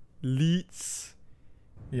 Leeds,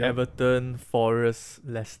 Yeah. Everton, Forest,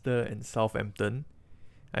 Leicester, and Southampton.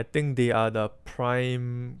 I think they are the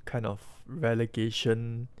prime kind of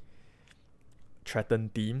relegation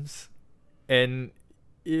threatened teams. And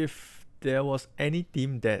if there was any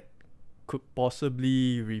team that could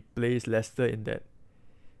possibly replace Leicester in that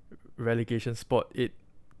relegation spot,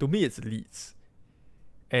 to me it's Leeds,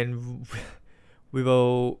 and we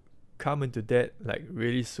will come into that like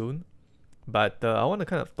really soon. But I want to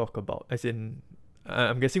kind of talk about, as in,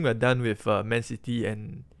 I'm guessing we're done with Man City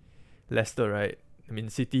and Leicester, right? I mean,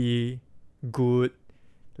 City good,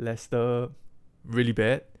 Leicester really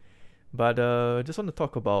bad. But just want to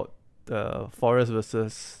talk about Forest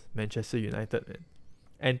versus Manchester United, man.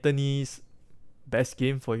 Anthony's best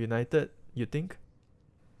game for United, you think?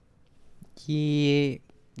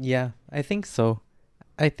 Yeah, I think so.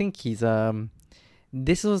 I think he's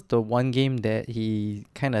this was the one game that he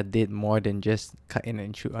kind of did more than just cut in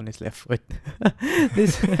and shoot on his left foot.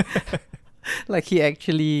 This like he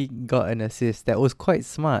actually got an assist that was quite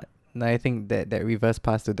smart. And I think that reverse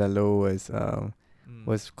pass to Dalot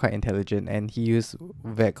was quite intelligent, and he used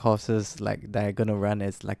Weghorst's like diagonal run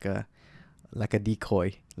as like a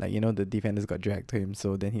decoy. Like, you know, the defenders got dragged to him,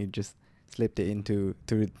 so then he just slipped it into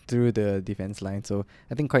through the defense line. So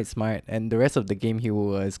I think quite smart. And the rest of the game he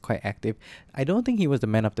was quite active. I don't think he was the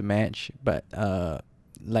man of the match, but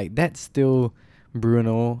like that's still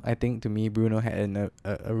Bruno. I think to me Bruno had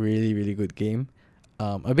a really really good game.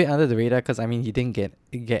 A bit under the radar because I mean he didn't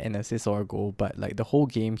get an assist or a goal, but like the whole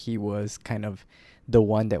game he was kind of the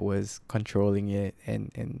one that was controlling it,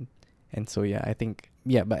 and so yeah, I think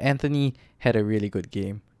but Anthony had a really good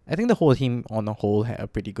game. I think the whole team on the whole had a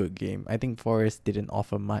pretty good game. I think Forest didn't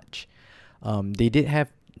offer much. They did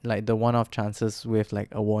have like the one-off chances with like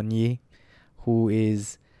Awoniyi, who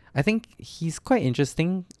is, I think he's quite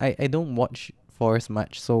interesting. I don't watch Forest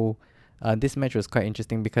much, so this match was quite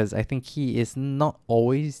interesting because I think he is not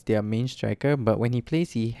always their main striker, but when he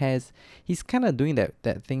plays, he's kind of doing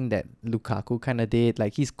that thing that Lukaku kind of did.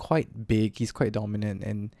 Like he's quite big, he's quite dominant,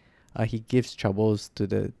 and he gives troubles to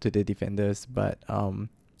the defenders, but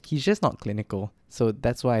he's just not clinical. So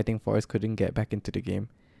that's why I think Forest couldn't get back into the game.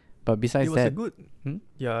 But besides it was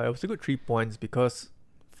a good 3 points because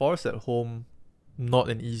Forest at home, not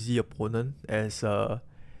an easy opponent, as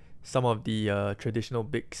some of the traditional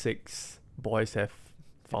big six boys have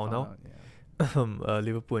found out.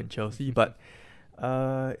 Liverpool and Chelsea. But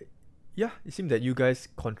it seemed that you guys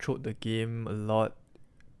controlled the game a lot.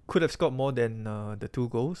 Could have scored more than the 2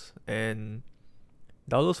 goals. And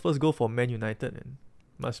Dalot's first goal for Man United, and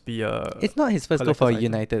must be it's not his first goal for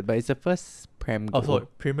United, but it's the first Prem goal. Oh, sorry,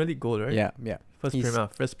 Premier League goal, right? Yeah.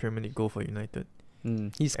 First Premier League goal for United.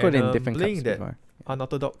 He scored in different playing cups that before.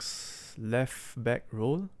 Unorthodox left back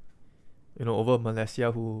role, over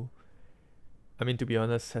Malaysia, who, I mean, to be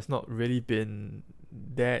honest, has not really been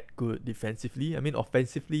that good defensively. I mean,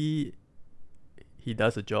 offensively, he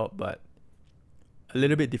does a job, but a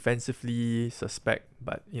little bit defensively suspect.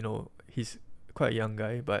 But he's quite a young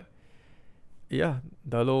guy. But yeah,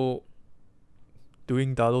 Dalot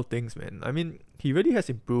doing Dalot things, man. I mean, he really has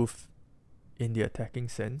improved in the attacking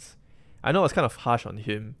sense. I know it's kind of harsh on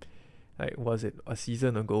him. Like, was it a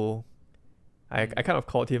season ago? I kind of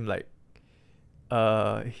called him like,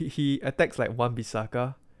 he attacks like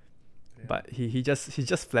Wan-Bissaka, but he's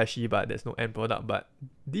just flashy, but there's no end product. But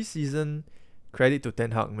this season, credit to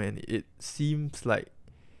Ten Hag, man. It seems like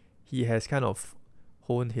he has kind of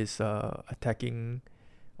honed his attacking,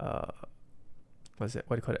 what do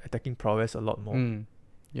you call it? Attacking prowess a lot more.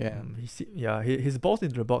 His balls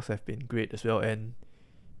into the box have been great as well, and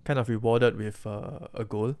kind of rewarded with a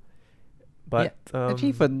goal. But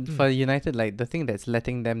actually, for United, like the thing that's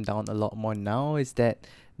letting them down a lot more now is that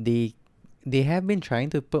they have been trying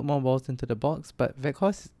to put more balls into the box, but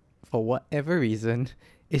Weghorst, for whatever reason,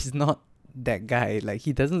 is not that guy. Like,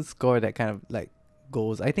 he doesn't score that kind of like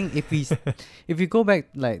goals. I think if you go back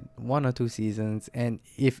like 1 or 2 seasons, and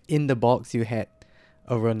if in the box you had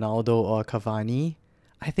a Ronaldo or a Cavani,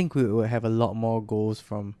 I think we would have a lot more goals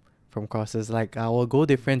from crosses. Like, our goal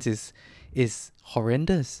difference is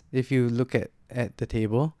horrendous if you look at the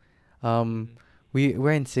table.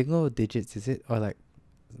 We're in single digits, is it, or like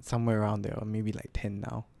somewhere around there, or maybe like 10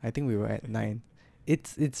 now. I think we were at 9.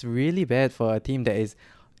 It's really bad for a team that is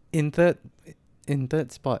in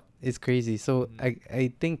third spot. It's crazy. So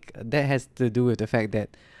I think that has to do with the fact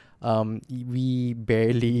that we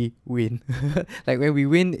barely win. Like, when we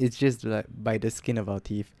win, it's just like by the skin of our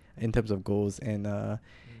teeth in terms of goals,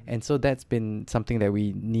 and so that's been something that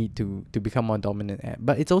we need to become more dominant at.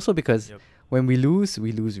 But it's also because when we lose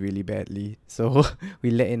really badly. So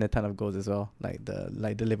we let in a ton of goals as well, like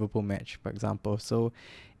the Liverpool match, for example. So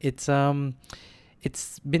it's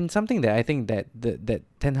been something that I think that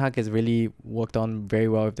Ten Hag has really worked on very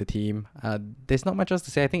well with the team. There's not much else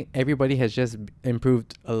to say. I think everybody has just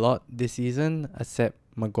improved a lot this season, except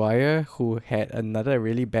Maguire, who had another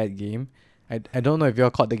really bad game. I don't know if you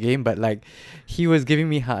all caught the game, but like he was giving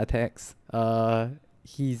me heart attacks.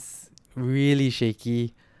 He's really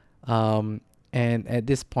shaky. And at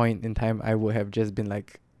this point in time, I would have just been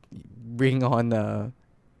like, bring on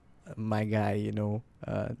my guy,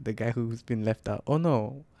 the guy who's been left out. Oh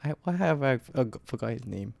no, what have I forgot his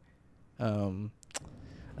name? Lindelof?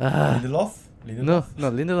 No,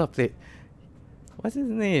 Lindelof played. What's his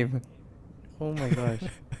name? Oh my gosh.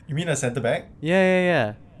 You mean a centre back?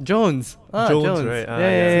 Yeah. Jones. Jones, right?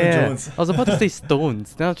 Yeah. Jones. I was about to say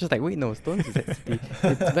Stones. Then I was just like, wait, no, Stones is SP.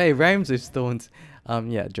 But it rhymes with Stones.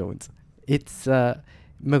 Yeah, Jones. It's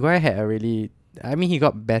Maguire had a really. I mean, he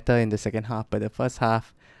got better in the second half, but the first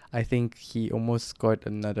half, I think he almost scored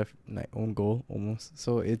another own goal almost.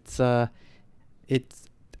 So it's I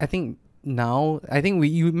think now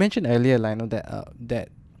you mentioned earlier, Lionel, that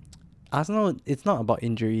Arsenal, it's not about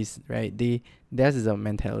injuries, right? Theirs is a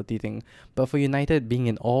mentality thing. But for United, being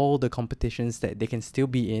in all the competitions that they can still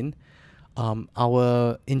be in,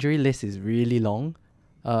 our injury list is really long.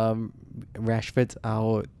 Rashford's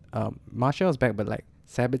out. Martial's back, but like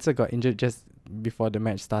Sabitzer got injured just before the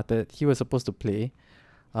match started. He was supposed to play.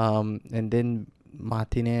 And then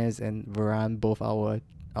Martinez and Varane, both our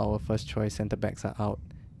first choice centre backs, are out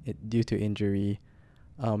due to injury.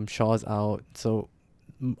 Shaw's out. So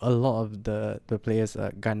a lot of the players,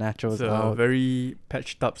 Garnacho's It's a out. very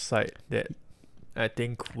patched up side that I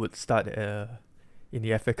think would start in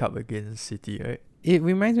the FA Cup against City, right? It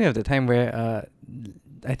reminds me of the time where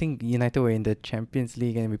I think United were in the Champions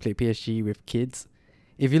League and we played PSG with kids.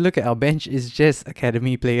 If you look at our bench, it's just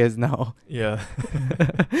academy players now. Yeah.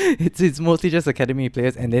 It's mostly just academy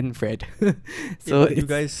players and then Fred. So you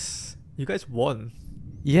guys won.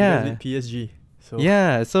 yeah. You guys beat PSG. So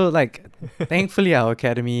Yeah, so like thankfully our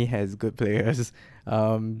academy has good players.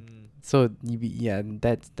 So yeah,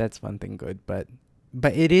 that's one thing good, but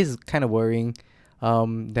it is kind of worrying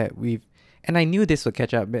that and I knew this would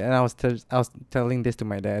catch up, and I was telling this to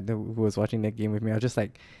my dad who was watching that game with me. I was just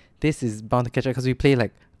like, this is bound to catch up because we play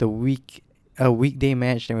like a weekday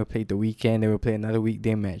match, then we play the weekend, then we'll play another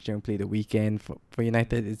weekday match, then we'll play the weekend. For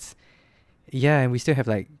United, it's and we still have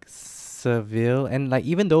like Seville, and like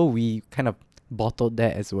even though we kind of bottled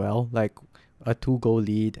that as well, like a 2-goal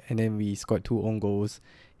lead, and then we scored 2 own goals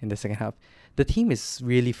in the second half, the team is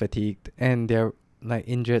really fatigued and they're like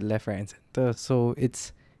injured left, right, and center. So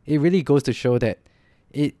it really goes to show that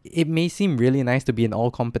it may seem really nice to be in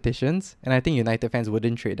all competitions, and I think United fans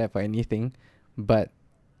wouldn't trade that for anything, but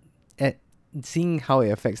at seeing how it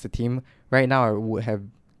affects the team right now, I would have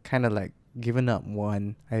kind of like given up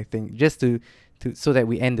one, I think, just to so that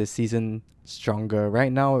we end the season stronger.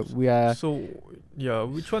 Right now we are. So yeah,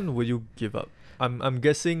 which one would you give up? I'm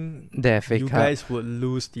guessing the FA you Cup. guys would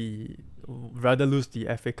rather lose the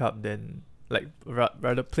FA Cup than like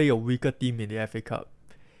rather play a weaker team in the FA Cup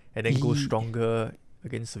and then go stronger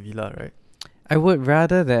against Sevilla, right? I would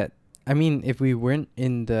rather that. I mean, if we weren't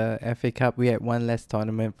in the FA Cup, we had one less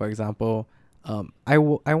tournament, for example. I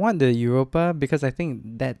want the Europa because I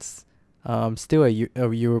think that's still a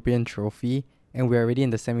European trophy, and we're already in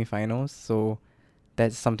the semi-finals, so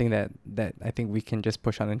that's something that I think we can just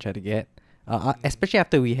push on and try to get. Especially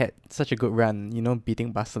after we had such a good run,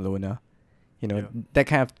 beating Barcelona, that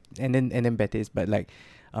kind of, and then Betis, but like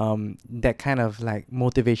that kind of like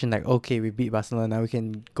motivation, like, okay, we beat Barcelona, now we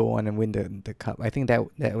can go on and win the cup. I think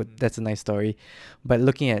that's a nice story. But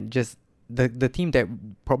looking at just the team that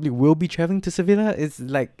probably will be traveling to Sevilla, is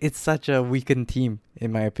like, it's such a weakened team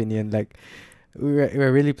in my opinion. Like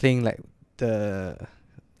we're really playing like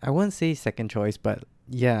I won't say second choice, but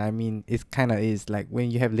yeah, I mean, it kind of is. Like when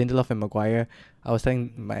you have Lindelof and Maguire, I was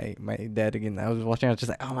telling my dad again, I was watching, I was just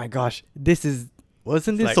like, oh my gosh,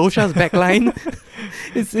 wasn't this like Solskjaer's back line?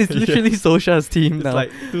 It's literally Solskjaer's team it's now.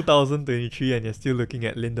 like 2023 and you're still looking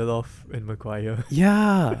at Lindelof and Maguire.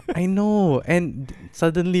 Yeah, I know. And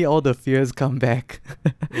suddenly all the fears come back.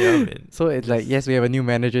 Yeah, man. So it's like, yes, we have a new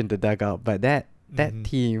manager in the dugout, but that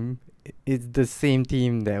team is the same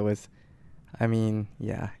team that was. I mean,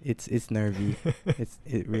 yeah, it's nervy.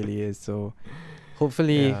 It really is. So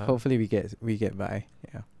hopefully we get by.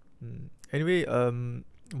 Yeah. Anyway,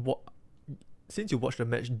 since you watched the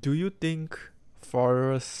match, do you think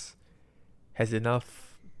Forest has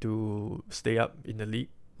enough to stay up in the league?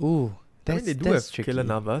 Ooh, I mean, they do have tricky. Keylor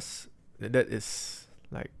Navas. That is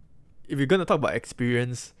like, if you're gonna talk about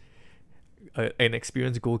experience, an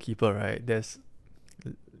experienced goalkeeper, right? There's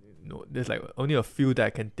like only a few that I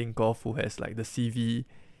can think of who has like the CV,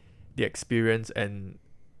 the experience, and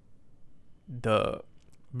the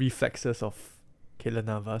reflexes of Keylor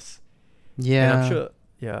Navas. Yeah. And I'm sure,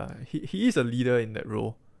 yeah, he is a leader in that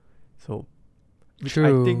role. So, which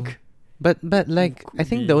True. I think But like I could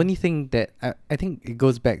think the be. only thing that I think it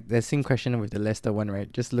goes back the same question with the Leicester one,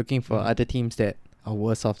 right? Just looking for other teams that are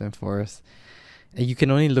worse off than Forest. And you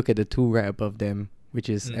can only look at the two right above them, which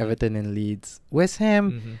is Everton and Leeds. West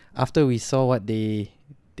Ham, after we saw what the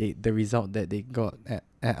result that they got at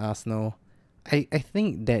Arsenal, I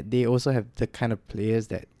think that they also have the kind of players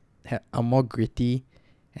that are more gritty,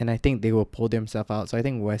 and I think they will pull themselves out. So I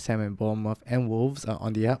think West Ham and Bournemouth and Wolves are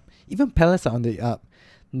on the up. Even Palace are on the up.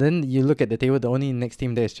 Then you look at the table, the only next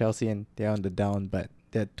team there is Chelsea, and they're on the down, but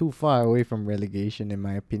they're too far away from relegation, in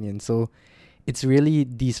my opinion. So it's really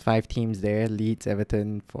these 5 teams there: Leeds,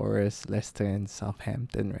 Everton, Forest, Leicester, and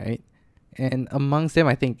Southampton, right? And amongst them,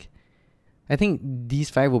 I think these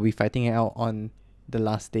 5 will be fighting it out on the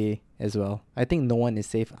last day as well. I think no one is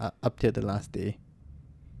safe up till the last day.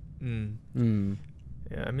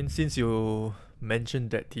 Yeah, I mean, since you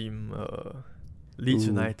mentioned that team, Leeds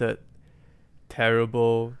United,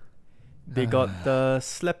 terrible. They got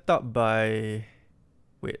slept up by...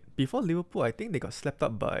 Wait, before Liverpool, I think they got slept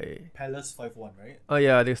up by... Palace 5-1, right? Oh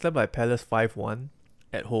yeah, they slept by Palace 5-1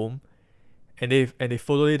 at home. And they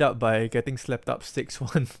followed it up by getting slept up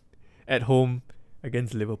 6-1 at home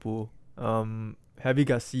against Liverpool. Javi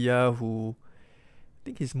Garcia, who I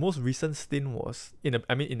think his most recent stint was in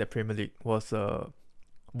the Premier League, was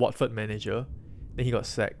Watford manager. Then he got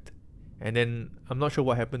sacked, and then I'm not sure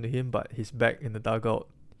what happened to him, but he's back in the dugout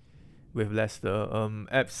with Leicester.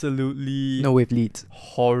 Absolutely No, with Leeds.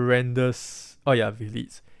 horrendous. Oh yeah, with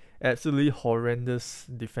Leeds, absolutely horrendous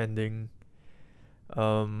defending.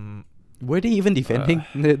 Were they even defending?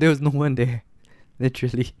 There was no one there,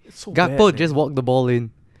 literally. It's so Gakpo bad, just man. walked the ball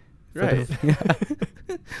in. Right.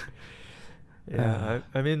 Yeah.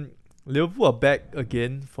 I mean, Liverpool are back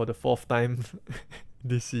again for the 4th time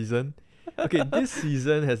this season. Okay, this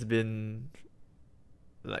season has been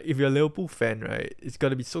like, if you're a Liverpool fan, right, it's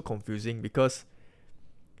gonna be so confusing because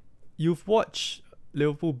you've watched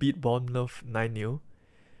Liverpool beat Bournemouth 9-0.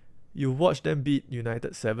 You've watched them beat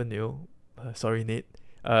United 7-0. Sorry, Nate.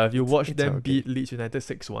 You watched them okay. beat Leeds United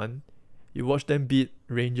 6-1. You watched them beat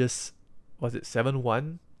Rangers, was it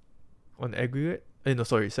 7-1 on aggregate? No,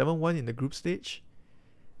 sorry, 7-1 in the group stage.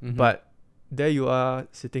 But there you are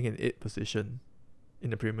sitting in 8th position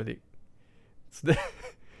in the Premier League. So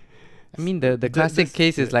I mean, the classic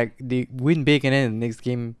case is like they win big and then the next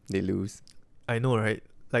game they lose. I know, right?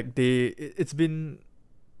 Like it's been,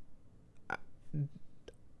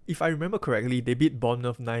 if I remember correctly, they beat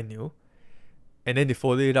Bournemouth 9-0, and then they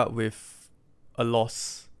followed it up with a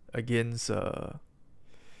loss against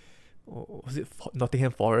was it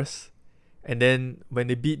Nottingham Forest, and then when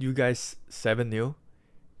they beat you guys 7-0,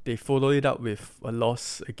 they followed it up with a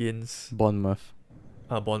loss against Bournemouth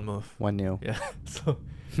Bournemouth. 1-0. Yeah, so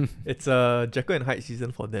it's a Jekyll and Hyde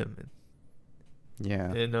season for them, man.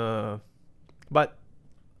 Yeah. And but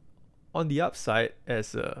on the upside,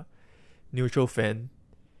 as a neutral fan,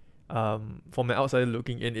 from an outsider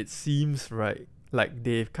looking in, it seems right like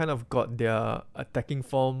they've kind of got their attacking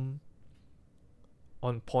form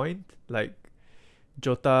on point. Like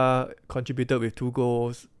Jota contributed with 2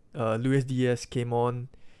 goals. Luis Diaz came on.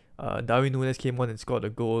 Darwin Núñez came on and scored a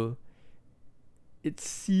goal. It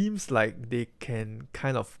seems like they can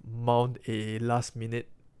kind of mount a last-minute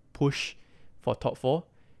push for top 4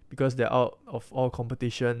 because they're out of all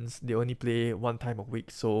competitions. They only play 1 time a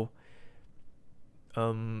week. So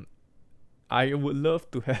I would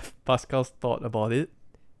love to have Pascal's thought about it,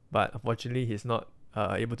 but unfortunately he's not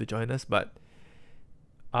able to join us. But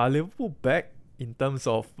are Liverpool back in terms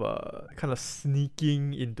of kind of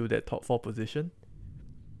sneaking into that top 4 position?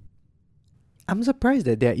 I'm surprised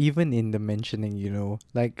that they're even in the mentioning,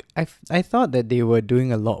 Like, I thought that they were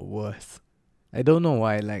doing a lot worse. I don't know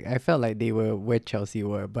why. Like, I felt like they were where Chelsea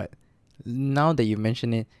were, but now that you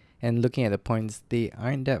mention it and looking at the points, they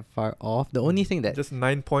aren't that far off. The only thing that... Just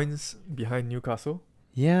 9 points behind Newcastle?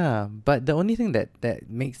 Yeah, but the only thing that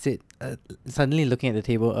makes it, suddenly looking at the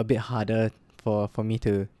table, a bit harder for me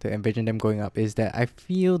to envision them going up is that I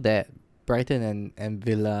feel that Brighton and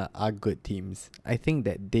Villa are good teams. I think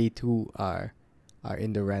that they too are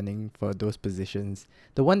in the running for those positions.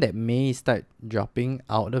 The one that may start dropping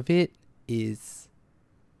out of it is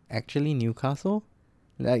actually Newcastle.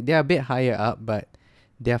 Like, they're a bit higher up, but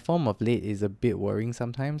their form of late is a bit worrying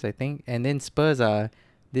sometimes, I think. And then Spurs are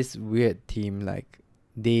this weird team. Like,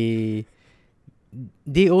 they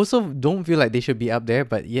also don't feel like they should be up there,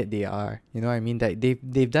 but yet they are. You know what I mean? Like,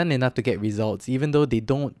 they've done enough to get results, even though they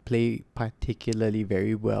don't play particularly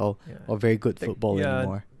very well or very good football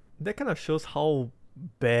anymore. That kind of shows how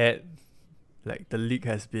bad like the league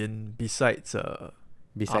has been besides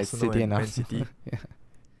Besides Arsenal City and Man Arsenal. City.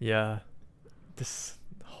 Yeah. This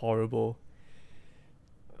horrible.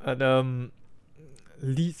 And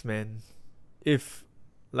Leeds, man, if,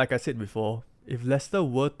 like I said before, if Leicester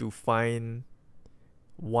were to find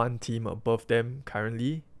one team above them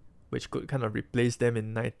currently, which could kind of replace them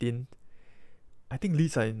in 19th, I think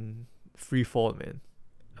Leeds are in free fall, man.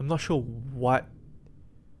 I'm not sure what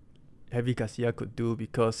Heavy Garcia could do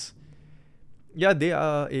because, yeah, they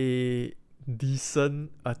are a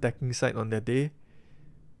decent attacking side on their day,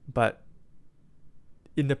 but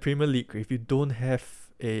in the Premier League, if you don't have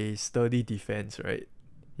a sturdy defense, right,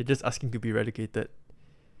 you're just asking to be relegated.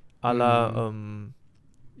 A la,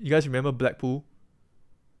 you guys remember Blackpool?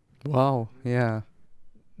 Wow, yeah.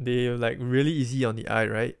 They were like really easy on the eye,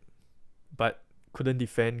 right? But couldn't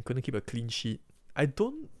defend, couldn't keep a clean sheet. I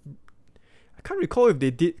can't recall if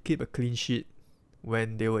they did keep a clean sheet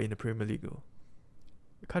when they were in the Premier League though.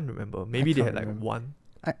 I can't remember. Maybe they had like one.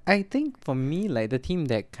 I think for me, like the team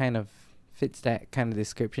that kind of fits that kind of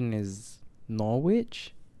description is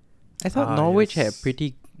Norwich. I thought Norwich had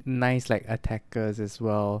pretty nice like attackers as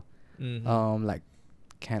well. Like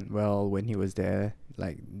Cantwell when he was there,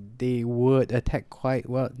 like they would attack quite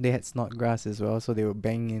well. They had Snodgrass as well, so they were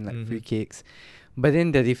banging in like free kicks. But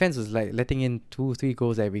then the defense was like letting in 2-3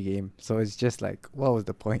 goals every game. So it's just like, what was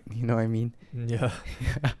the point? You know what I mean? Yeah.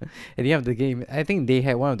 At the end of the game, I think they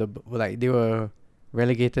had one of the they were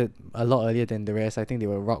relegated a lot earlier than the rest. I think they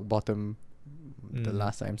were rock bottom the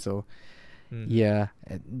last time. So yeah,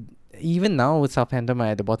 even now with Southampton are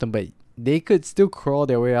at the bottom, but they could still crawl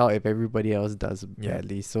their way out if everybody else does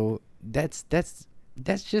badly. So that's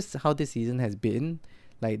just how this season has been.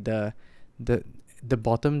 Like the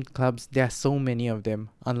bottom clubs, there are so many of them,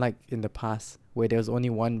 unlike in the past where there was only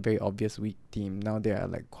one very obvious weak team. Now there are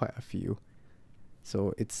like quite a few.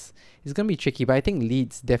 So it's gonna be tricky, but I think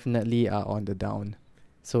Leeds definitely are on the down.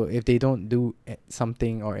 So if they don't do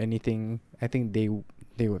something or anything, I think they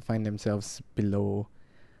would find themselves below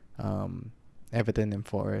Everton and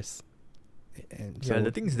Forest. And so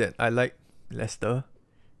the thing is that I like Leicester,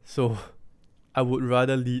 so I would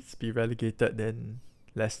rather Leeds be relegated than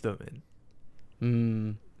Leicester,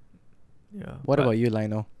 man. Yeah. What about you,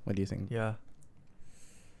 Lionel? What do you think? Yeah.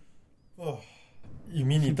 Oh, you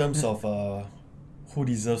mean in terms of who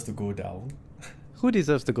deserves to go down? Who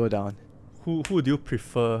deserves to go down? Who would you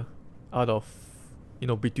prefer out of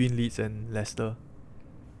between Leeds and Leicester?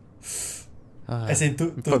 As in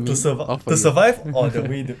to survive or the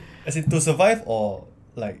way as in to survive or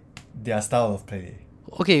like their style of play?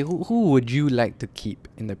 Okay, who would you like to keep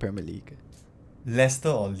in the Premier League? Leicester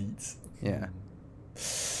or Leeds? Yeah.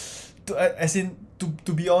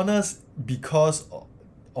 To be honest, because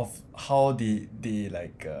of how they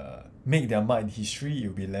like make their mark in history, it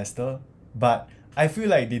will be Leicester. But I feel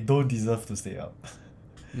like they don't deserve to stay up.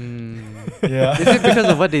 Yeah. Is it because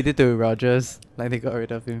of what they did to Rodgers? Like they got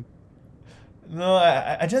rid of him? No,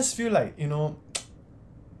 I just feel like,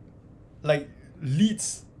 like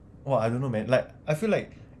Leeds, well, I don't know, man. Like I feel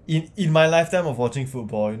like in my lifetime of watching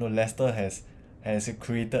football, Leicester has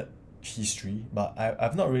created history, but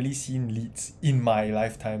I've not really seen Leeds in my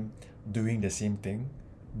lifetime doing the same thing.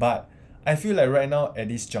 But I feel like right now at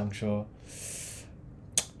this juncture,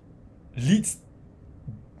 Leeds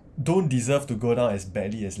don't deserve to go down as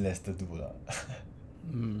badly as Leicester do lah.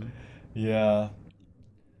 Yeah.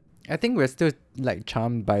 I think we're still like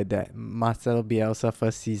charmed by that Marcel Bielsa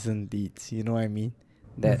first season Leeds. You know what I mean?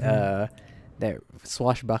 That that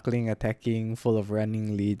swashbuckling, attacking, full of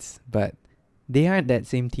running Leeds, but they aren't that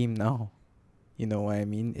same team now. You know what I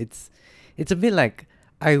mean? It's a bit like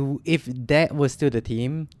if that was still the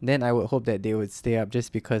team, then I would hope that they would stay up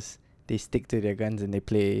just because they stick to their guns and they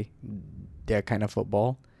play their kind of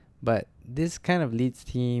football. But this kind of Leeds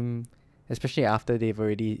team, especially after they've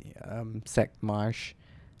already sacked Marsh,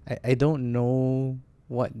 I don't know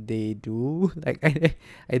what they do. Like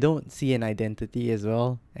I don't see an identity as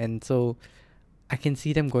well, and so I can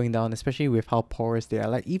see them going down, especially with how porous they are.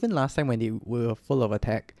 Like even last time when they were full of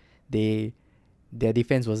attack, their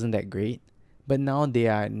defense wasn't that great, but now they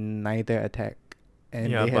are neither attack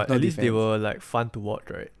and yeah, they have but no at least they defense. were like fun to watch,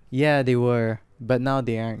 right? Yeah, they were, but now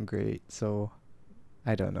they aren't great. So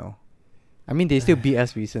I don't know. I mean, they still beat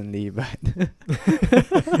us recently, but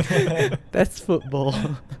that's football.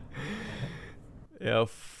 Yeah,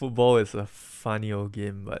 football is a funny old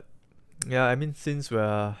game, but yeah, I mean, since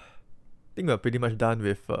I think we're pretty much done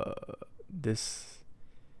with this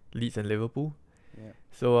Leeds and Liverpool. Yeah.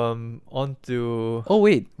 So on to Oh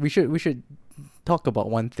wait, we should talk about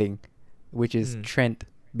one thing, which is Trent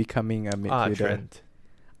becoming a midfielder. Trent.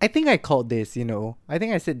 I think I called this, I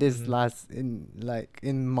think I said this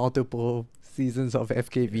in multiple seasons of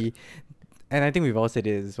FKV, and I think we've all said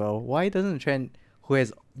it as well. Why doesn't Trent who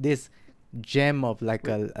has this gem of like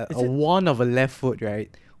Wait, a is it- wand of a left foot,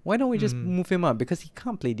 right? Why don't we just Mm. move him up? Because he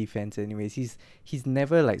can't play defense anyways. He's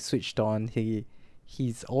never like switched on.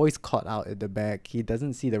 He's always caught out at the back. He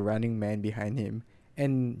doesn't see the running man behind him,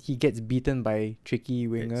 and he gets beaten by tricky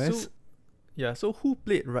Okay, wingers. so who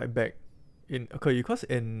played right back because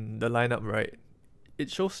in the lineup, right, it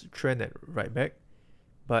shows Trent at right back,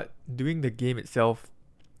 but during the game itself,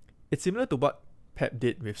 it's similar to what Pep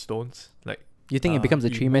did with Stones, like You think it becomes a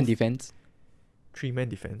he 3-man moved defense? 3-man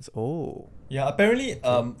defense. Oh, Yeah, apparently,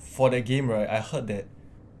 for that game, right, I heard that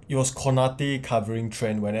it was Konate covering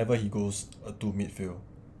Trent whenever he goes to midfield.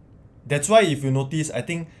 That's why, if you notice, I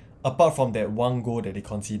think apart from that one goal that they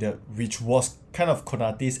conceded, which was kind of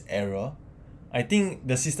Konate's error, I think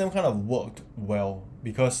the system kind of worked well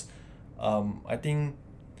because I think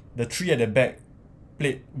the three at the back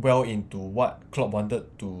played well into what Klopp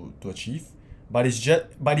wanted to achieve. But it's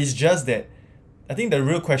just that I think the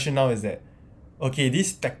real question now is that, okay,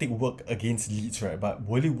 this tactic worked against Leeds, right? But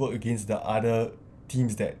will it work against the other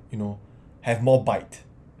teams that, have more bite?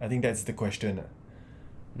 I think that's the question.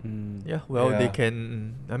 yeah. Well, they Yeah.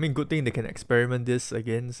 can. I mean, good thing they can experiment this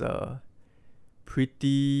against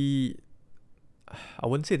pretty. I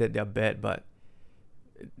wouldn't say that they're bad, but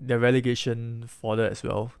their relegation fodder as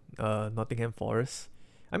well. Nottingham Forest.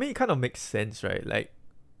 I mean, it kind of makes sense, right? Like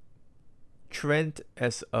Trent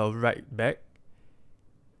as a right back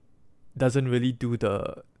doesn't really do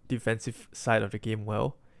the defensive side of the game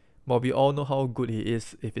well. But we all know how good he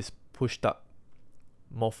is if he's pushed up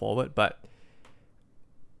more forward. But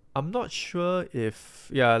I'm not sure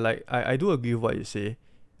if like I do agree with what you say.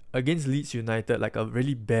 Against Leeds United, like a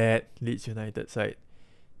really bad Leeds United side,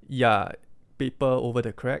 yeah, paper over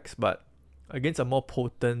the cracks, but against a more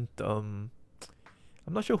potent I'm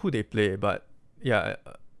not sure who they play, but yeah,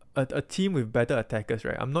 a team with better attackers,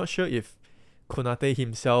 right? I'm not sure if Konate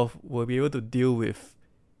himself will be able to deal with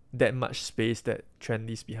that much space that Trent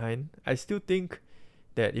leaves behind. I still think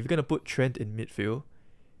that if you're gonna put Trent in midfield,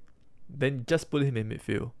 then just put him in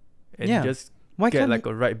midfield and Yeah. just Why get can't like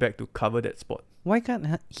a right back to cover that spot. why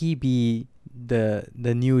can't he be the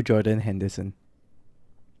new Jordan Henderson?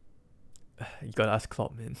 You gotta ask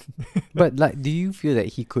Klopp, man. But like, do you feel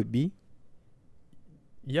that he could be?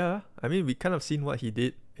 Yeah, I mean, we kind of seen what he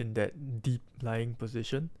did in that deep lying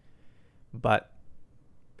position, but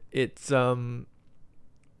it's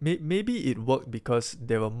maybe it worked because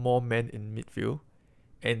there were more men in midfield,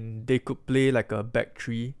 and they could play like a back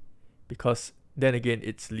three, because then again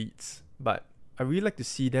it's Leeds. But I really like to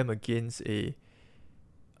see them against a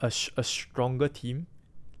stronger team,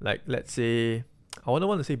 like let's say I wouldn't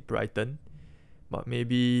want to say Brighton, but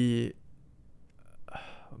maybe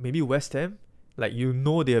West Ham. Like,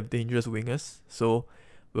 they have dangerous wingers, so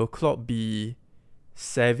will Klopp be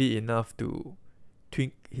savvy enough to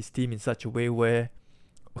tweak his team in such a way where,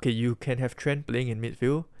 okay, you can have Trent playing in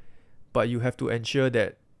midfield, but you have to ensure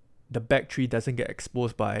that the back three doesn't get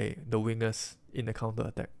exposed by the wingers in the counter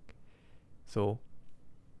attack. So,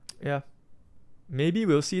 yeah, maybe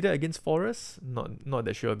we'll see that against Forest. Not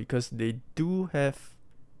that sure, because they do have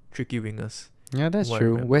tricky wingers. Yeah, that's What I true.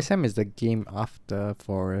 remember. West Ham is the game after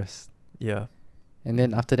Forest. Yeah, And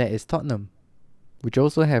then after that is Tottenham, which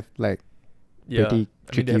also have like yeah. pretty I mean,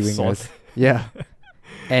 tricky they have wingers. Son. Yeah.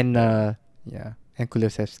 And and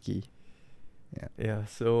Kulusevski. Yeah,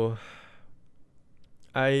 so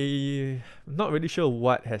I'm not really sure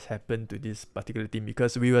what has happened to this particular team,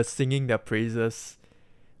 because we were singing their praises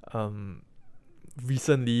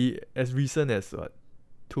recently, as recent as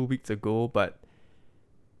 2 weeks ago, but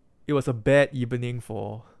it was a bad evening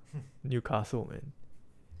for Newcastle, man.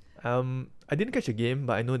 I didn't catch a game,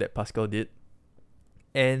 but I know that Pascal did.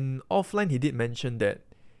 And offline he did mention that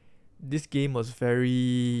this game was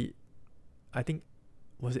very, I think,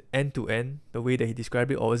 was it end to end, the way that he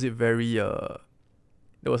described it, or was it very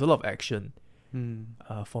there was a lot of action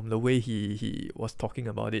from the way he was talking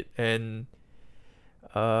about it. And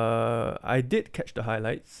I did catch the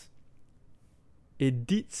highlights. It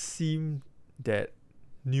did seem that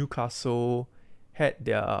Newcastle had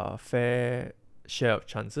their fair share of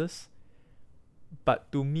chances,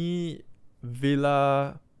 but to me,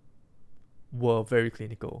 Villa were very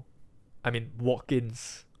clinical. I mean,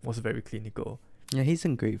 Watkins was very clinical. Yeah, he's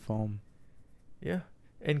in great form. Yeah,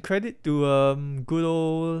 and credit to good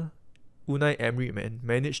old Unai Emery, man,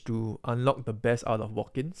 managed to unlock the best out of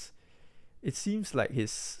Watkins. It seems like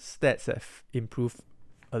his stats have improved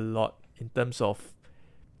a lot in terms of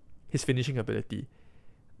his finishing ability.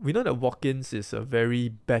 We know that Watkins is a very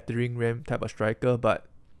battering ram type of striker, but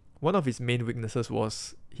one of his main weaknesses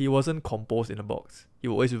was he wasn't composed in the box. He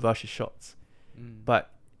would always rush his shots.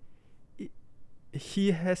 But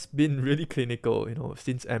he has been really clinical,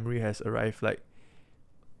 since Emery has arrived. Like,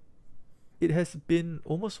 it has been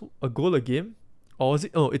almost a goal a game, or is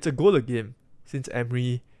it? Oh, it's a goal a game since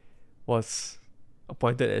Emery was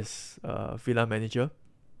appointed as Villa manager.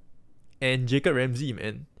 And Jacob Ramsey,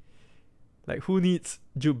 man, like, who needs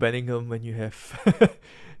Jude Bellingham when you have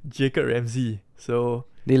Jacob Ramsey? So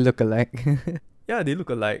They look alike. yeah, they look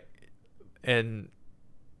alike, and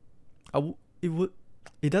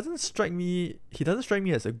it doesn't strike me. He doesn't strike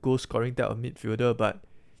me as a goal scoring type of midfielder, but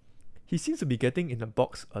he seems to be getting in the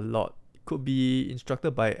box a lot. Could be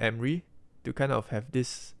instructed by Emery to kind of have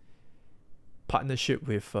this partnership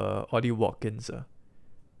with Ollie Watkins.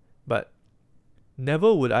 But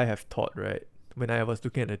never would I have thought, right, when I was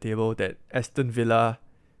looking at the table, that Aston Villa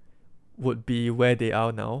would be where they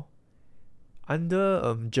are now.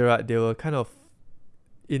 Under Gerrard, they were kind of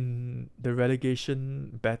in the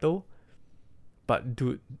relegation battle, but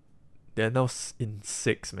dude, they're now in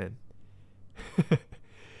 6th, man.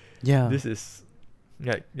 Yeah. This is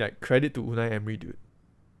like credit to Unai Emery, dude.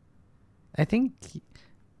 I think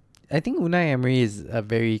Unai Emery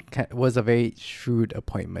was a very shrewd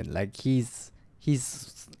appointment. Like, he's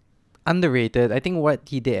underrated. I think what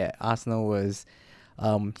he did at Arsenal was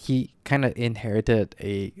he kind of inherited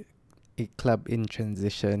a club in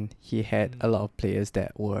transition. He had a lot of players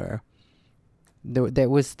that were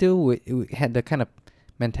still had the kind of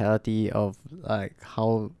mentality of like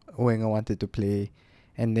how Wenger wanted to play,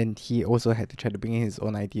 and then he also had to try to bring in his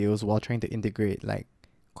own ideals while trying to integrate like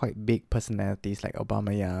quite big personalities like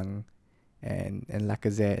Aubameyang and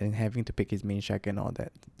Lacazette, and having to pick his main striker and all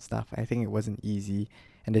that stuff. I think it wasn't easy,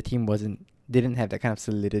 and the team didn't have that kind of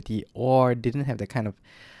solidity, or didn't have that kind of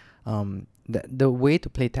the way to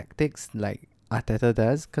play tactics like Arteta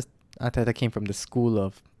does, because Arteta came from the school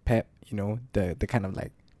of Pep, the kind of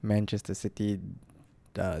like Manchester City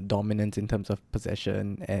dominance in terms of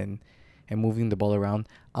possession and moving the ball around.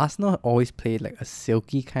 Arsenal always played like a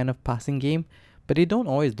silky kind of passing game, but they don't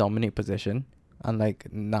always dominate possession.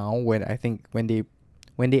 Unlike now, when I think when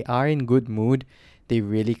they are in good mood, they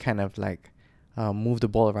really kind of like move the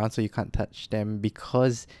ball around so you can't touch them,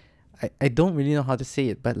 because I don't really know how to say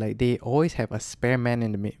it, but like they always have a spare man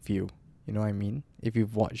in the midfield. You know what I mean? If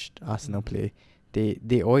you've watched Arsenal play,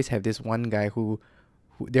 they always have this one guy who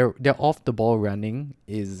they're off the ball running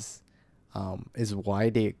is why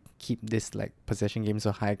they keep this like possession game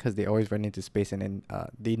so high, because they always run into space, and then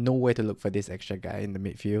they know where to look for this extra guy in the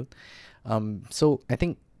midfield. So I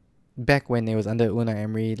think back when it was under Unai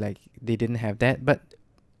Emery, like they didn't have that, but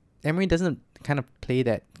Emery doesn't kind of play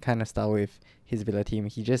that kind of style with his Villa team.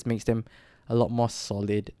 He just makes them a lot more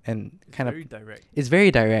solid and kind of very direct. It's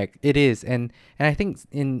very direct. It is, and I think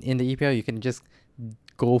in the EPL you can just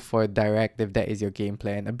go for direct if that is your game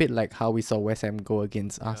plan. A bit like how we saw West Ham go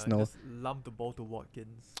against Arsenal. Just lump the ball to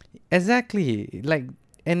Watkins. Exactly. Like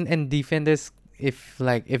and defenders, if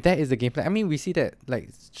that is the game plan. I mean, we see that like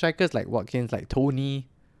strikers like Watkins, like Tony,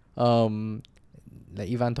 like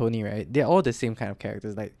Ivan Tony, right? They're all the same kind of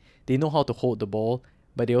characters. Like they know how to hold the ball,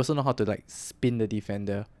 but they also know how to like spin the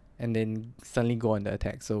defender and then suddenly go on the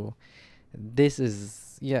attack. So this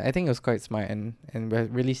is, yeah, I think it was quite smart, and we're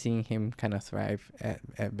really seeing him kind of thrive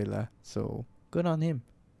at Villa. So good on him.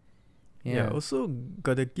 Yeah. Also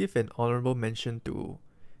gotta give an honorable mention to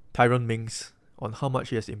Tyrone Mings on how much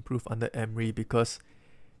he has improved under Emery, because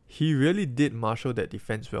he really did marshal that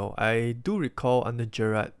defense well. I do recall under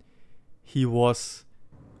Gerrard, he was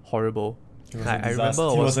horrible. I remember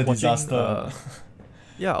I was watching. Disaster.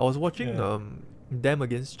 Yeah, I was watching them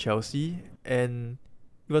against Chelsea, and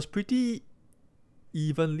it was pretty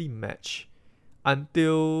evenly matched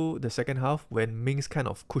until the second half, when Mings kind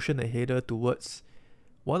of cushioned a header towards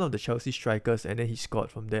one of the Chelsea strikers, and then he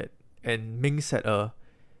scored from that. And Mings had a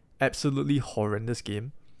absolutely horrendous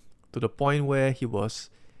game, to the point where he was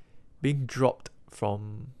being dropped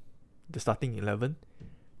from the starting 11.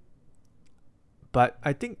 But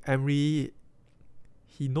I think Emery,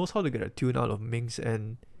 he knows how to get a tune out of Mings,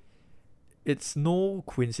 and it's no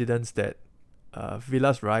coincidence that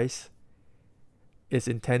Villa's rise is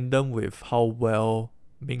in tandem with how well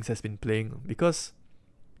Mings has been playing, because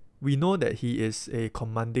we know that he is a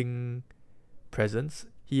commanding presence.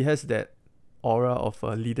 He has that aura of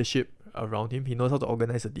leadership around him. He knows how to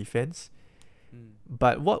organize a defense.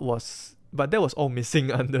 But that was all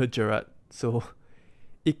missing under Gerrard. So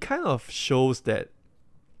it kind of shows that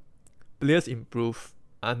players improve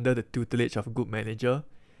under the tutelage of a good manager.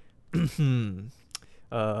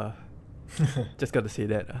 Just got to say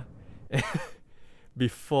that.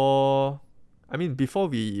 Before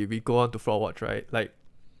we go on to Fraud Watch, right? Like,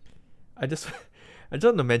 I just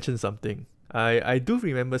want to mention something. I do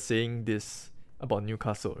remember saying this about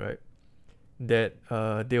Newcastle, right? That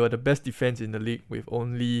they were the best defense in the league with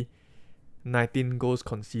only 19 goals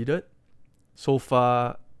conceded so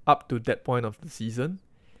far up to that point of the season.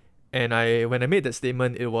 And when I made that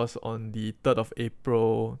statement, it was on the 3rd of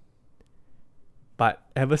April. But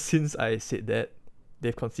ever since I said that,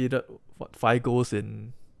 they've conceded 5 goals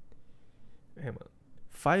in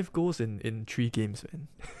 3 games, man.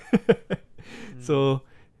 So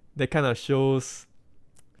that kind of shows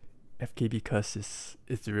FKB curse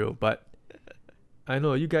is real. But I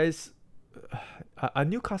know you guys are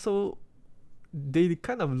Newcastle. They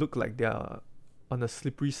kind of look like they are on a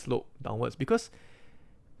slippery slope downwards, because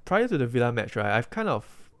prior to the Villa match, right,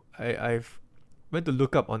 I've went to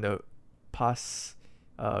look up on the past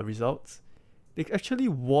results. They actually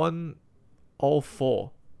won all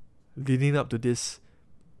 4 leading up to this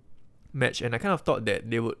match, and I kind of thought that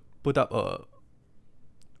they would put up a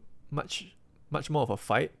much more of a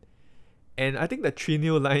fight. And I think the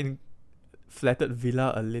 3-0 line flattered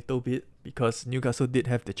Villa a little bit because Newcastle did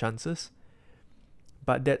have the chances.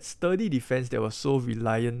 But that sturdy defense that was so they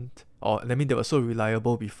were so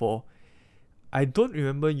reliable before, I don't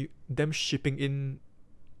remember them shipping in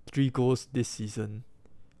 3 goals this season.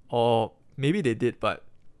 Or maybe they did, but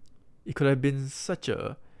it could have been such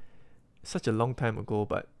a long time ago.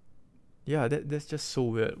 But yeah, that's just so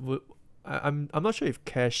weird. I'm not sure if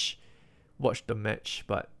Cash watched the match,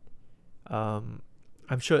 but I'm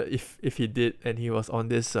sure if he did and he was on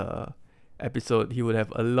this episode, he would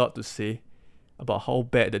have a lot to say about how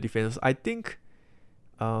bad the defense was. I think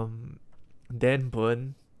Dan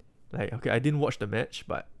Burn, I didn't watch the match,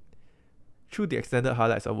 but through the extended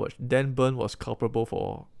highlights I watched, Dan Burn was culpable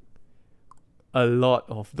for a lot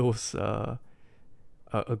of those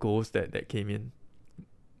goals that came in.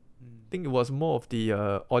 I think it was more of the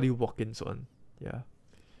Ollie Watkins one. Yeah.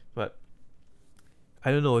 But I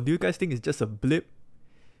don't know. Do you guys think it's just a blip?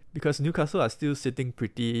 Because Newcastle are still sitting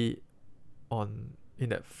pretty in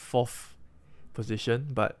that 4th position,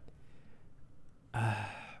 but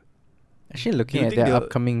actually looking at their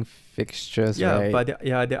upcoming fixtures, right? But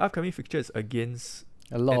their upcoming fixtures against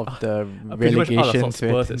a lot of the pretty much out relegation of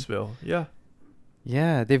Spurs as well.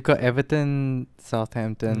 Yeah, they've got Everton,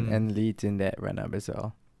 Southampton, and Leeds in that run-up as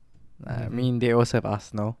well. I mean, they also have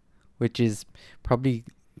Arsenal, which is probably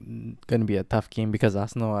going to be a tough game because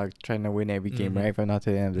Arsenal are trying to win every game, right, from now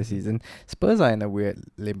to the end of the season. Spurs are in a weird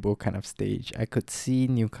limbo kind of stage. I could see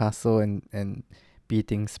Newcastle and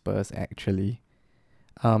beating Spurs, actually.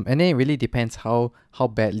 And then it really depends how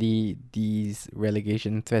badly these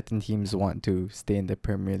relegation-threatened teams want to stay in the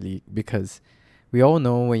Premier League, because we all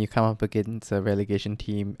know when you come up against a relegation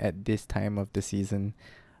team at this time of the season,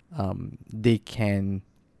 they can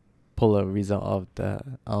pull a result out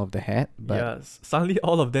of the hat. But suddenly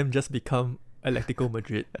all of them just become Atletico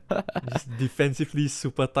Madrid, just defensively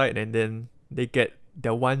super tight, and then they get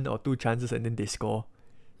their 1 or 2 chances and then they score.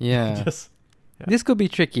 Yeah. This could be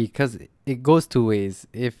tricky because it goes 2 ways.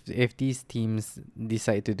 If these teams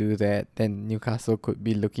decide to do that, then Newcastle could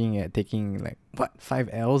be looking at taking 5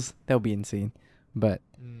 L's. That would be insane. But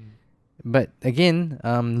again,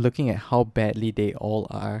 looking at how badly they all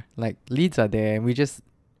are, Leeds are there, and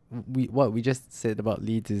what we just said about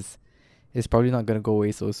Leeds is probably not gonna go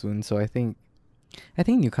away so soon. So I think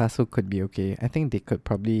Newcastle could be okay. I think they could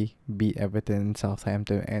probably beat Everton,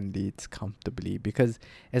 Southampton, and Leeds comfortably, because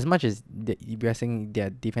as much as we are saying their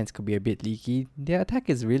defense could be a bit leaky, their attack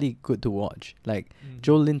is really good to watch.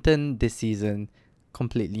 Joe Linton this season,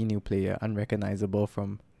 completely new player, unrecognizable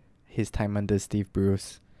from his time under Steve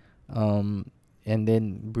Bruce. And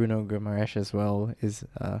then Bruno Guimaraes as well is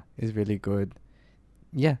really good.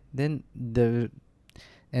 Yeah, then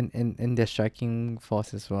and their striking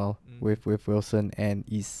force as well with Wilson and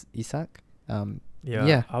Isak. I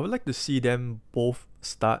would like to see them both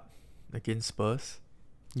start against Spurs.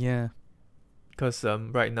 Yeah, because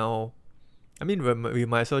right now, I mean, we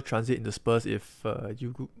might as well transit into Spurs if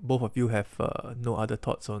both of you have no other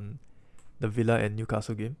thoughts on the Villa and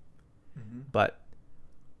Newcastle game. But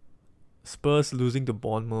Spurs losing to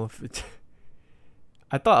Bournemouth,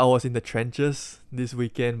 I thought I was in the trenches this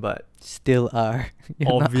weekend, but still are.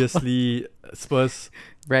 Obviously, Spurs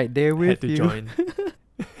right there with had to you. join.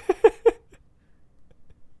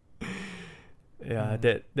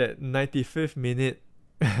 That 95th minute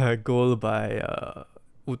goal by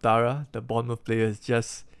Utara, the Bournemouth player,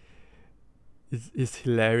 is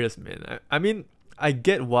hilarious, man. I mean, I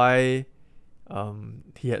get why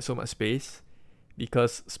he had so much space,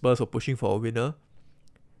 because Spurs were pushing for a winner.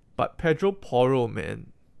 But Pedro Porro,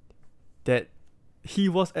 man, that he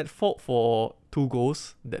was at fault for 2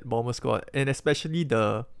 goals that Bournemouth scored, and especially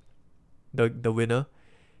the winner.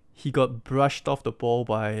 he got brushed off the ball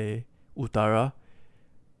by Utara.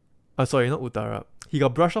 Sorry, not Utara. He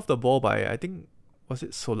got brushed off the ball by, I think, was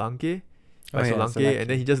it Solanke? By Solanke, and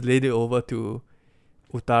then he just laid it over to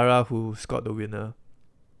Utara, who scored the winner.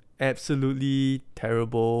 Absolutely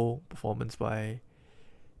terrible performance by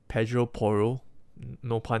Pedro Porro.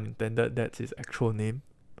 No pun intended, that's his actual name.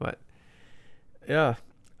 But yeah.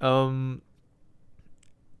 I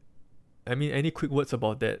mean, any quick words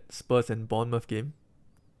about that Spurs and Bournemouth game?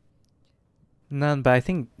 None, but I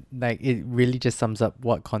think like it really just sums up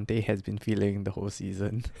what Conte has been feeling the whole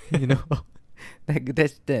season. You know, like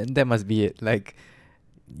that must be it. Like,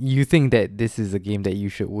 you think that this is a game that you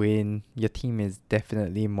should win. Your team is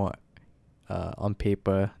definitely more, on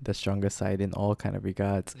paper, the stronger side in all kind of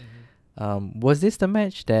regards. Was this the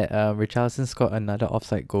match that Richarlison scored another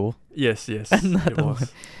offside goal? Yes, Another it was. one.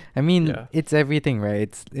 I mean, Yeah. it's everything,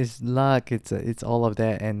 right? It's luck. It's all of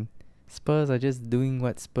that, and Spurs are just doing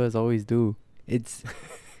what Spurs always do. It's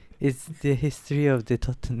the history of the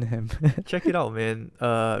Tottenham. Check it out, man.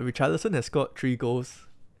 Richarlison has scored 3 goals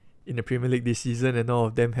in the Premier League this season, and all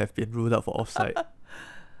of them have been ruled out for offside.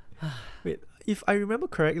 Wait, if I remember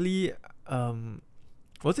correctly,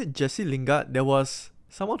 was it Jesse Lingard? There was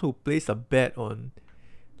someone who placed a bet on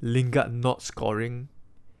Lingard not scoring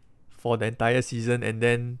for the entire season, and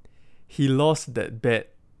then he lost that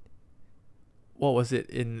bet. What was it?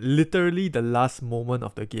 In literally the last moment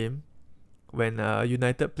of the game, when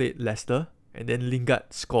United played Leicester, and then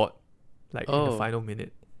Lingard scored in the Oh. final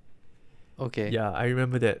minute. Okay. Yeah, I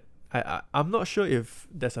remember that. I'm not sure if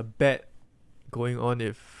there's a bet going on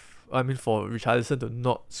for Richarlison to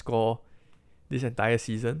not score this entire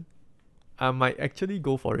season. I might actually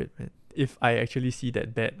go for it, man. If I actually see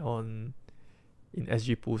that bet in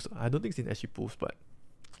SG Pools. I don't think it's in SG Pools, but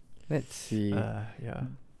Let's see. yeah.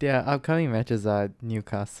 Their upcoming matches are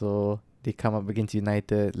Newcastle. They come up against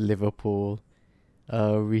United, Liverpool,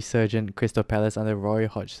 resurgent Crystal Palace under Roy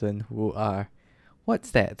Hodgson, who are,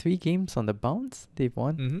 what's that? 3 games on the bounce they've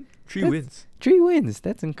won. 3 That's- wins. 3 wins.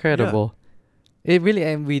 That's incredible. It really,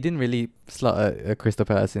 and we didn't really slot a Crystal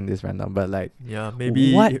Palace in this rundown, but like, Yeah,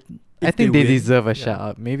 maybe. what? I think they win, deserve a yeah, shout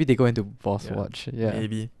out. Maybe they go into boss Yeah, watch. Yeah.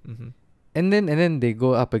 Maybe. And then they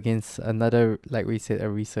go up against another, like we said, a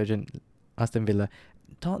resurgent Aston Villa.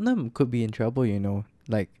 Tottenham could be in trouble, you know.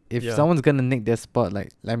 Like, if Yeah. someone's gonna nick their spot,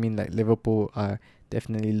 like Liverpool are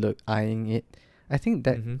definitely eyeing it. I think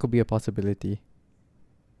that Mhm. could be a possibility.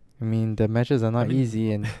 I mean, the matches are not mean-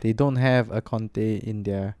 easy, and they don't have a Conte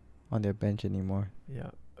on their bench anymore. Yeah.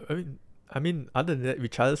 I mean, other than that,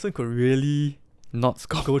 Richarlison could really Not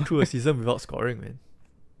score. go through a season without scoring, man.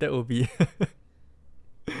 That would be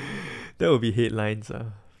that would be headlines.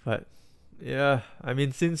 But yeah, I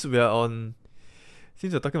mean, since we're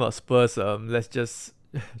talking about Spurs, let's just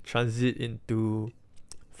transit into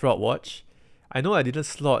Fraud Watch. I know I didn't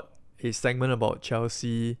slot a segment about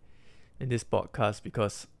Chelsea in this podcast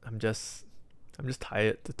because I'm just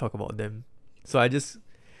tired to talk about them. So I'm just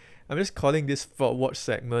calling this Fraud Watch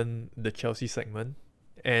segment the Chelsea segment,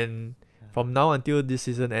 and from now until this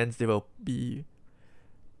season ends, they will be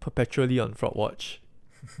perpetually on Fraud Watch.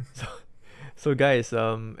 So guys,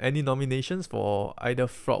 any nominations for either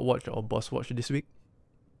Fraud Watch or Boss Watch this week?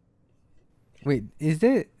 Wait, is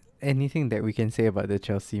there anything that we can say about the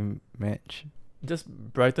Chelsea match? Just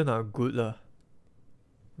Brighton are good lah.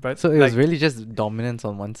 So it was really just dominance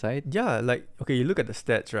on one side? Yeah, like, okay, you look at the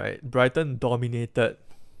stats, right? Brighton dominated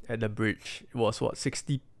at the bridge. It was what,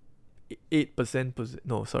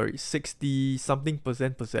 68%, 60 something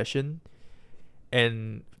percent possession.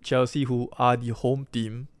 And Chelsea, who are the home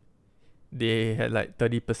team, they had like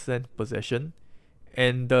 30% possession.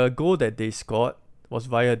 And the goal that they scored was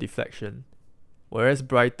via deflection. Whereas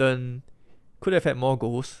Brighton could have had more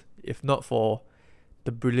goals if not for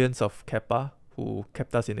the brilliance of Kepa, who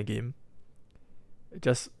kept us in the game.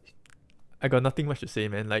 I got nothing much to say,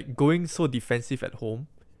 man. Like, going so defensive at home,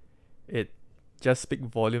 it just speaks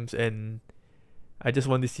volumes, and I just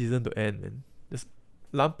want this season to end, man. Just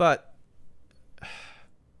Lampard,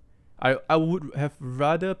 I would have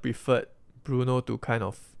rather preferred Bruno to kind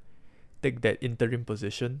of take that interim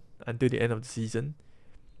position until the end of the season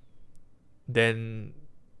than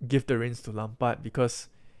give the reins to Lampard, because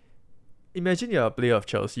imagine you're a player of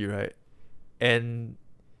Chelsea, right? And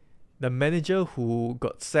the manager who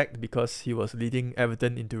got sacked because he was leading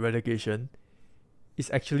Everton into relegation is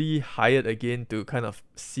actually hired again to kind of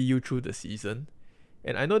see you through the season.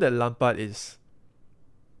 And I know that Lampard is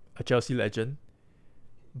a Chelsea legend,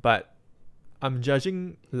 but I'm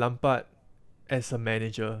judging Lampard as a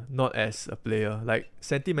manager, not as a player. Like,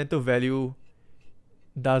 sentimental value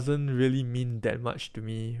doesn't really mean that much to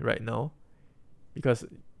me right now, because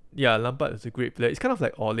yeah, Lampard is a great player. It's kind of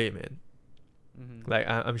like Ole, man. Mm-hmm. Like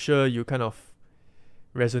I'm sure you kind of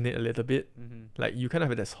resonate a little bit. Mm-hmm. Like you kind of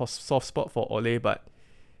have that soft spot for Ole, but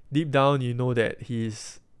deep down you know that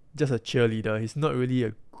he's just a cheerleader. He's not really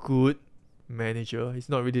a good manager. He's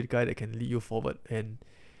not really the guy that can lead you forward, and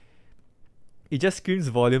it just screams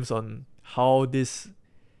volumes on how this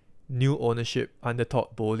new ownership under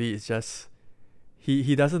Todd Bowley is just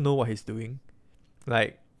he doesn't know what he's doing.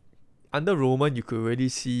 Like under Roman, you could already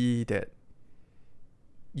see that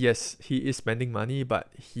yes, he is spending money, but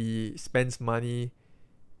he spends money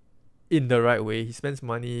in the right way. He spends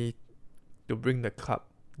money to bring the club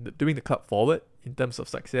forward in terms of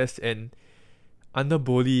success. And under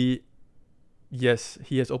Bowley, yes,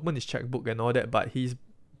 he has opened his checkbook and all that, but he's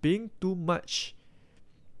being too much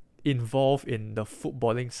involved in the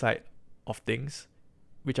footballing side of things,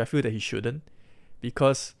 which I feel that he shouldn't,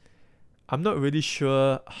 because I'm not really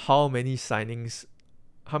sure how many of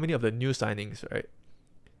the new signings, right,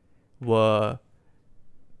 were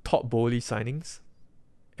Todd Bowley signings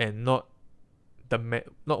and not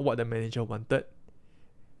what the manager wanted.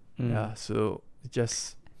 Yeah, so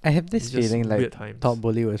I have this it's just feeling like weird times. Todd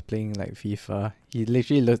Bowley was playing like FIFA. He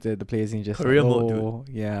literally looked at the players and he just Career like, mode, oh,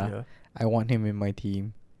 yeah, I want him in my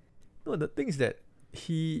team. No, the thing is that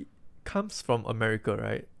he comes from America,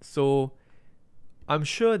 right? So I'm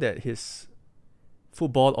sure that his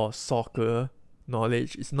football or soccer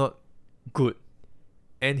knowledge is not good.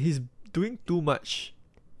 And he's doing too much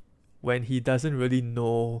when he doesn't really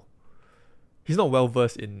know. He's not well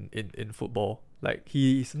versed in football. Like,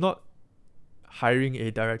 he's not hiring a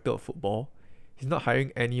director of football. He's not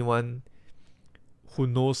hiring anyone who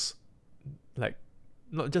knows, like,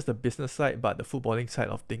 not just the business side, but the footballing side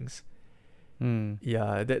of things.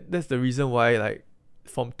 Yeah, that's the reason why, like,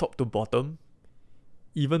 from top to bottom,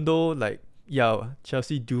 even though, like, yeah,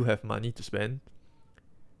 Chelsea do have money to spend,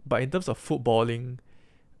 but in terms of footballing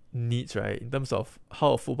needs, right, in terms of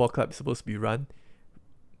how a football club is supposed to be run,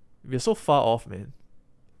 we're so far off, man.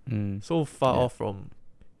 So far off from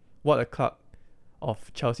what a club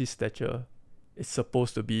of Chelsea's stature is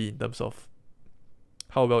supposed to be in terms of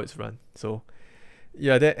how well it's run. So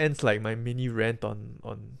yeah, that ends like my mini rant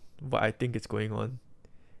on what I think is going on.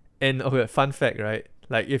 And okay, fun fact, right?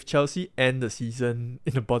 Like, if Chelsea end the season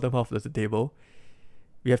in the bottom half of the table,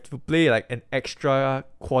 we have to play like an extra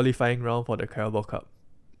qualifying round for the Carabao Cup.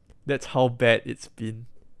 That's how bad it's been.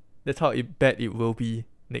 That's how bad it will be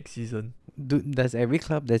next season. Does every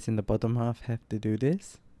club that's in the bottom half have to do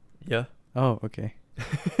this? Yeah. Oh, okay.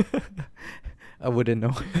 I wouldn't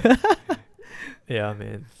know. Yeah,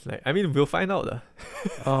 man. Like, I mean, we'll find out.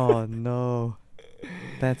 Oh no,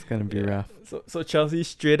 that's gonna be rough. So Chelsea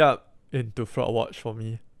straight up into fraud watch for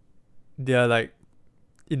me. They are like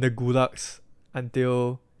in the gulags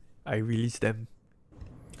until I release them.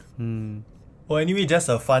 Well, anyway, just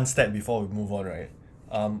a fun stat before we move on, right?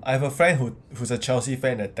 I have a friend who's a Chelsea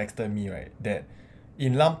fan that texted me, right, that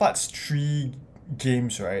in Lampard's 3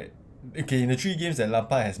 games, right, okay, in the 3 games that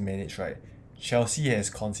Lampard has managed, right, Chelsea has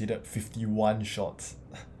conceded 51 shots.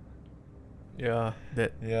 Yeah,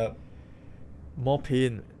 that Yep. more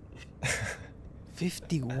pain.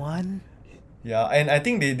 51? Yeah, and I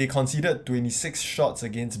think they conceded 26 shots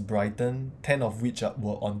against Brighton, 10 of which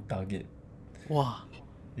were on target. Wow.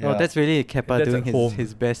 Yeah. Oh, that's really Kepa That's doing at home.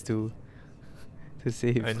 his best to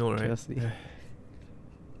save I know, right? Chelsea.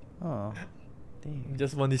 Oh, dang.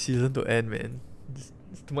 Just want this season to end, man.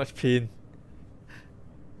 It's too much pain.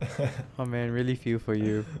 Oh man, really feel for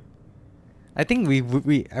you. I think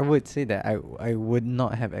I would say that I would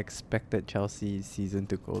not have expected Chelsea's season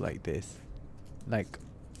to go like this. Like,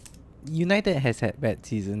 United has had bad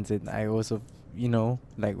seasons, and I also,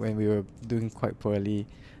 like when we were doing quite poorly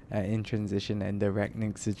in transition and the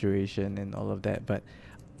Ragnick situation and all of that. But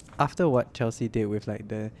after what Chelsea did with like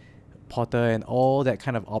the Potter and all that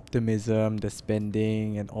kind of optimism, the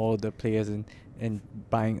spending and all the players and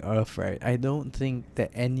buying Earth, right? I don't think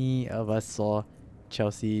that any of us saw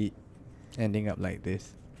Chelsea ending up like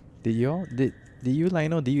this. Did you all? Did you,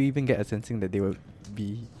 Lionel? Did you even get a sensing that they would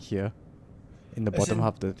be here in the bottom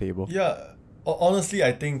half of the table? Yeah, honestly,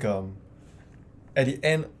 I think at the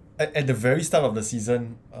end, at the very start of the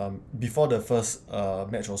season, before the first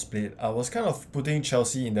match was played, I was kind of putting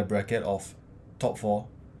Chelsea in the bracket of top 4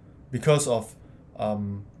 because of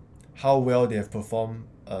how well they have performed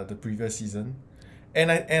the previous season,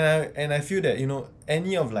 and I feel that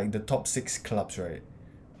any of like the top 6 clubs, right,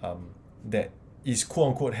 that is quote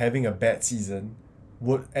unquote having a bad season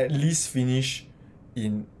would at least finish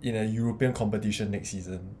in a European competition next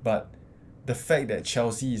season. But the fact that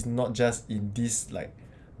Chelsea is not just in this like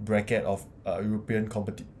bracket of European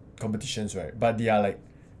competitions, right, but they are like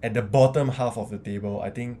at the bottom half of the table, I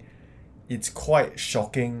think it's quite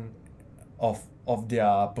shocking of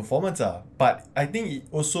their performance. But I think it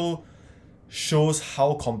also shows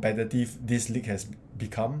how competitive this league has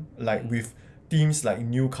become. Like with teams like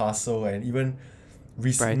Newcastle and even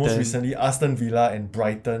most Brighton. recently Aston Villa and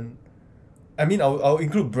Brighton. I mean, I'll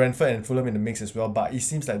include Brentford and Fulham in the mix as well, but it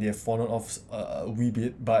seems like they have fallen off a wee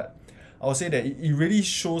bit. But I'll say that it really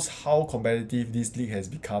shows how competitive this league has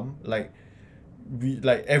become. Like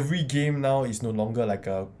every game now is no longer like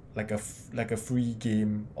a free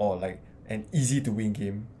game or like an easy to win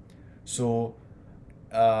game. So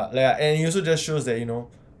and it also just shows that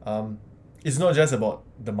it's not just about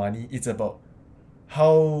the money, it's about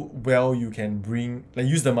how well you can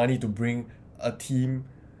use the money to bring a team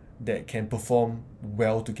that can perform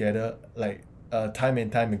well together, time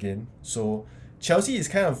and time again. So Chelsea is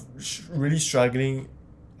kind of really struggling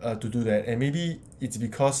to do that, and maybe it's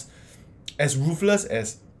because as ruthless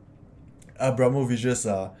as Abramovich's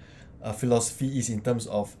philosophy is in terms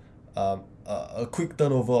of a quick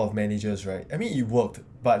turnover of managers, right? I mean, it worked,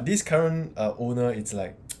 but this current owner, it's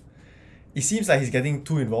like it seems like he's getting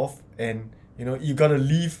too involved, and you gotta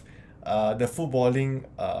leave the footballing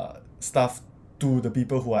stuff to the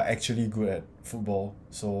people who are actually good at football.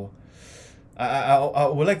 So I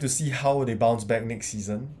would like to see how they bounce back next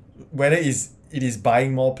season, whether it is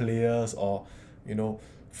buying more players or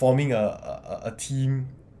forming a team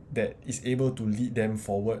that is able to lead them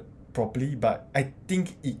forward properly. But I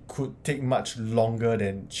think it could take much longer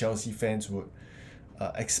than Chelsea fans would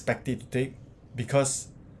expect it to take, because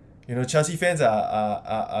Chelsea fans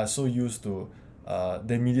are so used to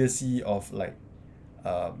the immediacy of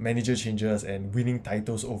manager changes and winning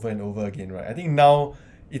titles over and over again, right? I think now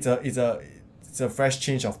it's a fresh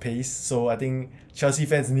change of pace. So I think Chelsea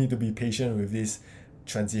fans need to be patient with this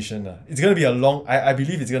transition. It's gonna be I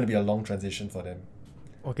believe it's gonna be a long transition for them.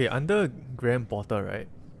 Okay, under Graham Potter, right?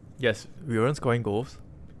 Yes, we weren't scoring goals,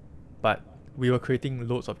 but we were creating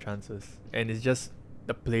loads of chances, and it's just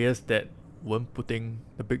the players that weren't putting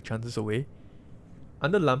the big chances away.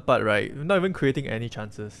 Under Lampard, right, we're not even creating any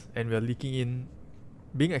chances, and we're leaking in,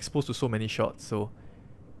 being exposed to so many shots. So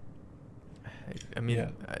I mean, Yeah.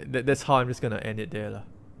 that's how I'm just gonna end it there, lah.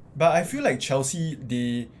 But I feel like Chelsea,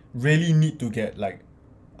 they really need to get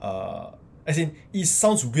as in, it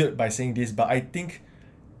sounds weird by saying this, but I think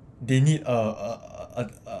they need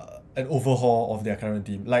an overhaul of their current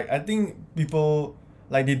team. I think people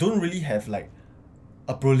they don't really have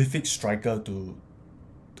a prolific striker to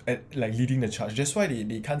leading the charge. That's why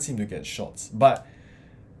they can't seem to get shots. But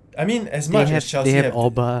I mean, as much as Chelsea they have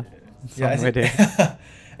Alba yeah, somewhere there.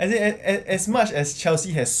 as much as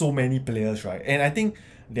Chelsea has so many players, right? And I think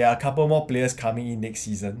there are a couple more players coming in next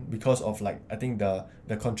season because of I think the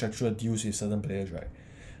contractual deals with certain players, right?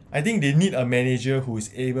 I think they need a manager who is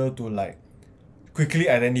able to quickly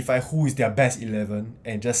identify who is their best 11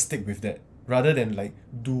 and just stick with that, rather than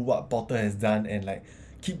do what Potter has done and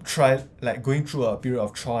keep going through a period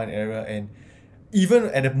of trial and error. And even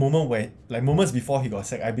at the moment where moments before he got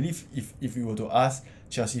sacked, I believe if we were to ask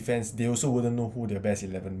Chelsea fans, they also wouldn't know who their best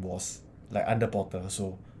 11 was under Potter.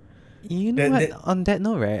 So You know what? On that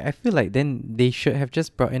note, right, I feel like then they should have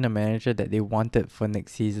just brought in a manager that they wanted for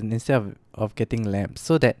next season instead of getting Lamp,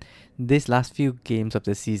 so that this last few games of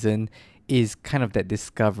the season is kind of that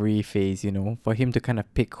discovery phase, for him to kind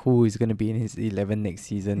of pick who is going to be in his 11 next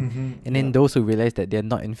season. And then those who realize that they're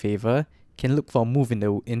not in favor can look for a move in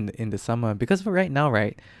the summer. Because for right now,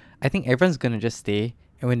 right, I think everyone's going to just stay.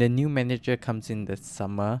 And when the new manager comes in the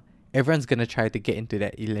summer, everyone's going to try to get into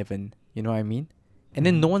that 11. You know what I mean? And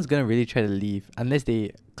then no one's going to really try to leave unless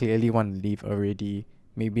they clearly want to leave already.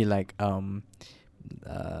 Maybe who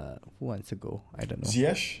wants to go? I don't know.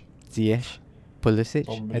 Ziyech, Pulisic,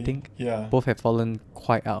 Probably. I think. Yeah. Both have fallen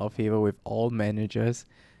quite out of favor with all managers.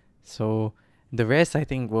 So the rest, I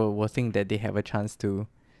think, will think that they have a chance to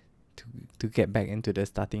get back into the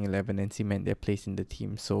starting 11 and cement their place in the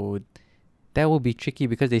team. So that will be tricky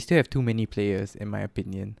because they still have too many players, in my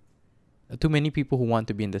opinion. Too many people who want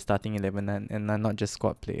to be in the starting 11 and are not just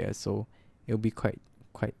squad players. So it'll be quite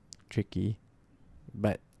tricky.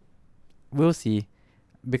 But we'll see.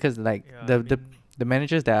 Because the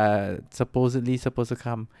managers that are supposedly supposed to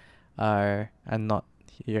come are not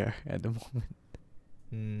here at the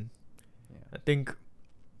moment. I think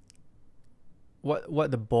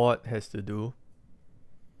what the board has to do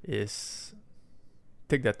is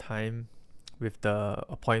take their time with the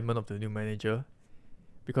appointment of the new manager,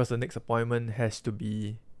 because the next appointment has to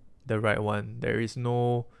be the right one. There is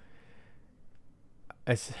no,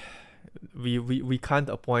 as we can't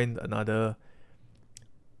appoint another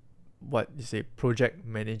project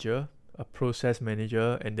manager a process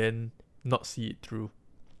manager and then not see it through.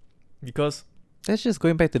 Because That's just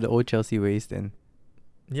going back to the old Chelsea ways then.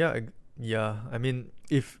 yeah, I mean,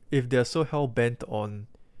 if they're so hell bent on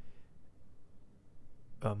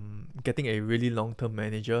getting a really long term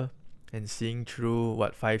manager and seeing through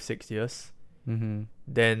 5-6 years, Mm-hmm.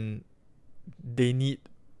 then they need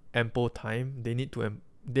ample time. They need to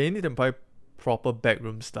employ proper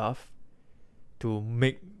backroom staff to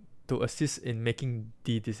assist in making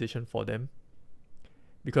the decision for them.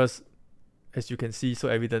 Because as you can see so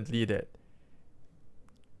evidently that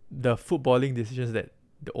the footballing decisions that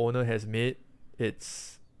the owner has made,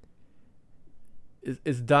 it's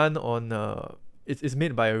done on it's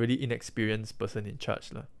made by a really inexperienced person in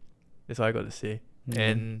charge lah. That's all I got to say. Mm-hmm.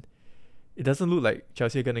 And it doesn't look like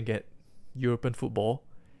Chelsea are gonna get European football,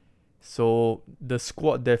 so the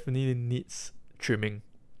squad definitely needs trimming,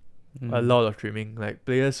 a lot of trimming. Like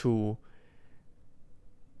players who,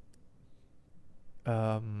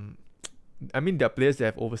 I mean, there are players that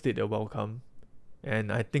have overstayed their welcome, and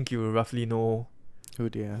I think you roughly know who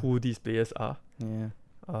these players are. Yeah.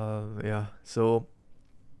 Yeah. So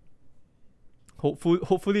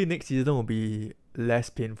hopefully next season will be less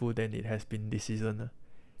painful than it has been this season.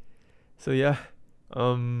 So yeah,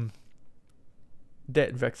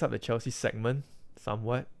 that wraps up the Chelsea segment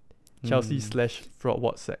somewhat. Chelsea / Fraud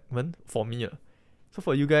Watch segment for me. So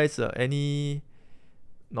for you guys, any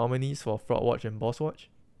nominees for Fraud Watch and Boss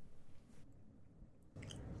Watch?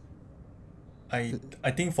 I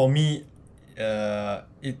think for me,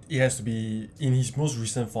 it has to be in his most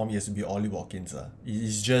recent form. It has to be Ollie Watkins.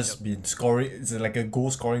 He's just been scoring. It's like a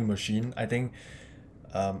goal scoring machine. I think.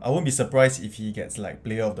 I won't be surprised if he gets like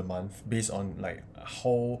Player of the Month based on like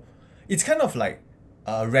how it's kind of like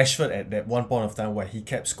Rashford at that one point of time where he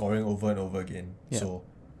kept scoring over and over again. Yeah. So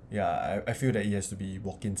yeah, I feel that he has to be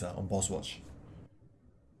Watkins on Boss Watch.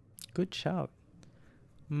 Good shout.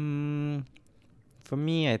 For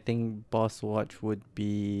me, I think Boss Watch would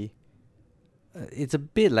be. It's a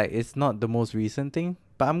bit like it's not the most recent thing,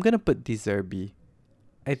 but I'm gonna put De Zerbi.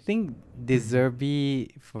 I think De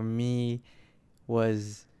Zerbi for me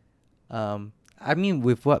was, I mean,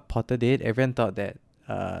 with what Potter did, everyone thought that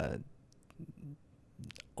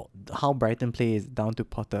how Brighton play is down to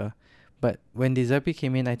Potter, but when De Zerbi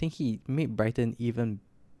came in, I think he made Brighton even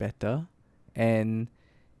better, and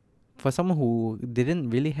for someone who didn't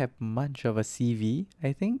really have much of a CV,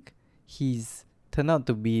 I think he's turned out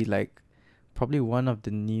to be like probably one of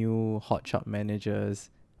the new hotshot managers.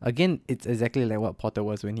 Again, it's exactly like what Potter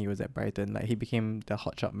was when he was at Brighton. Like he became the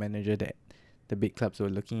hotshot manager that the big clubs were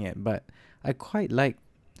looking at. But I quite like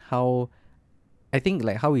how, I think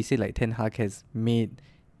like how we say like Ten Hag has made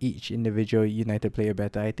each individual United player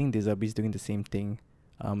better. I think De Zerbi's doing the same thing.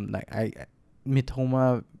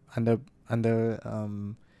 Mitoma under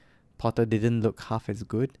Potter didn't look half as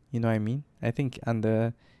good. You know what I mean? I think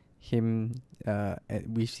under him,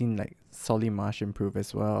 we've seen like Solly Marsh improve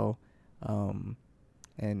as well,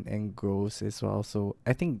 and Gross as well. So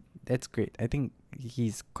I think that's great. I think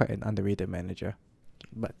he's quite an underrated manager.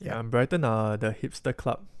 But yeah, Brighton are the hipster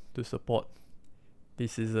club to support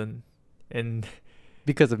this season, and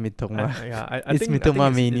because of Mitoma. I it's think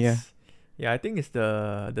Mitoma mania. I think it's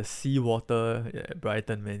the seawater at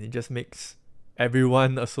Brighton, man. It just makes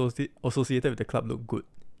everyone associated with the club look good.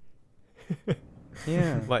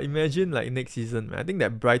 Yeah. But imagine like next season, man, I think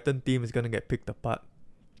that Brighton team is gonna get picked apart.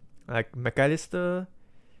 Like McAllister,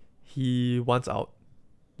 he wants out.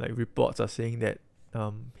 Like reports are saying that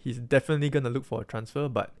he's definitely gonna look for a transfer,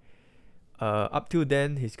 but up till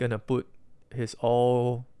then he's gonna put his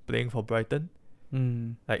all playing for Brighton.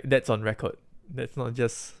 Like that's on record. That's not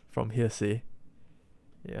just from hearsay.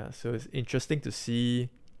 Yeah, so it's interesting to see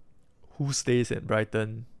who stays at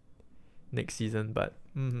Brighton next season. But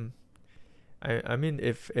I mean,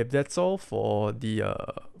 if that's all for the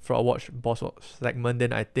Fraud Watch Boss Watch segment,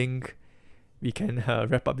 then I think we can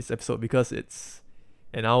wrap up this episode because it's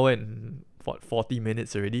an hour and 40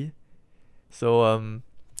 minutes already. So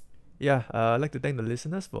I'd like to thank the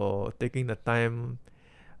listeners for taking the time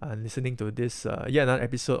and listening to this yet another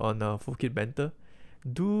episode on Full Kit Banter.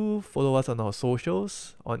 Do follow us on our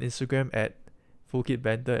socials, on Instagram at Full Kit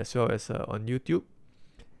Banter, as well as on YouTube.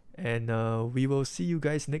 And we will see you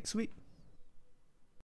guys next week.